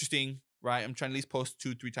make it more interesting, right? I'm trying to at least post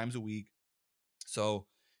 2-3 times a week. So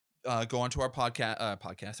go onto our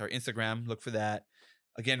podcast, our Instagram, look for that.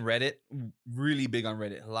 Again, Reddit, really big on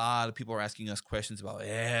Reddit. A lot of people are asking us questions about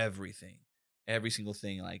everything, every single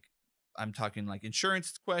thing. Like I'm talking like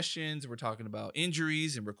insurance questions. We're talking about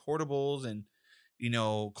injuries and recordables and, you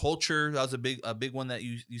know, culture. That was a big one that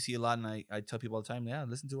you see a lot. And I tell people all the time, yeah,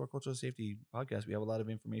 listen to our cultural safety podcast. We have a lot of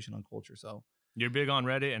information on culture. So you're big on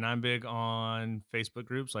Reddit, and I'm big on Facebook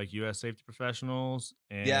groups like U.S. Safety Professionals.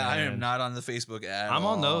 And yeah, I am not on the Facebook at I'm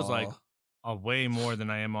all. on those like way more than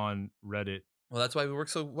I am on Reddit. Well, that's why we work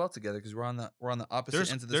so well together because we're on the opposite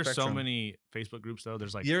ends of the spectrum. There's so many Facebook groups though.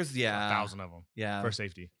 There's like 1,000 of them. Yeah, for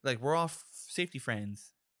safety. Like we're all safety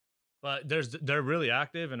friends. But they're really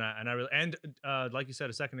active, and I really like you said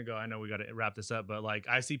a second ago. I know we got to wrap this up, but like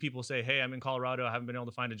I see people say, "Hey, I'm in Colorado. I haven't been able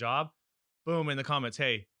to find a job." Boom in the comments.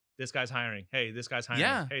 Hey, this guy's hiring. Hey, this guy's hiring.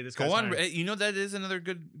 Yeah. Hey, this guy's hiring. hiring. You know, that is another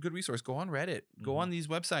good resource. Go on Reddit. Go on these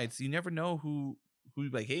websites. You never know who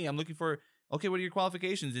like, hey, I'm looking for, okay, what are your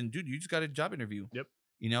qualifications? And dude, you just got a job interview. Yep.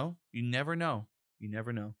 You know, you never know.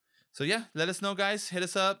 So yeah, let us know, guys. Hit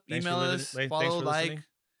us up. Email us. Follow, like.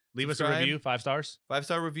 Leave subscribe. us a review, 5 stars.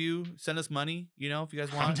 5-star review. Send us money, you know, if you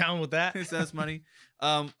guys want. I'm down with that. Send us money.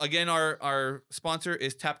 Again, our sponsor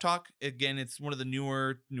is Tap Talk. Again, it's one of the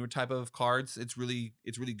newer type of cards. It's really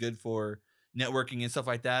good for networking and stuff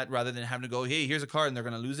like that. Rather than having to go, hey, here's a card and they're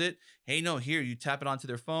gonna lose it. Hey, no, here you tap it onto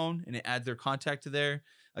their phone and it adds their contact to there.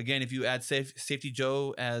 Again, if you add Safety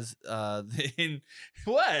Joe as in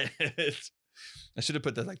what? I should have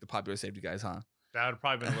put that like the Popular Safety Guys, huh? That would have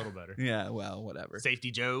probably been a little better. Yeah, well, whatever.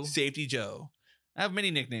 Safety Joe. Safety Joe. I have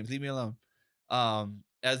many nicknames. Leave me alone.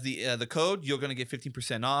 As the code, you're gonna get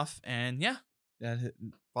 15% off. And yeah,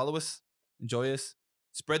 follow us, enjoy us,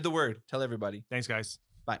 spread the word, tell everybody. Thanks, guys.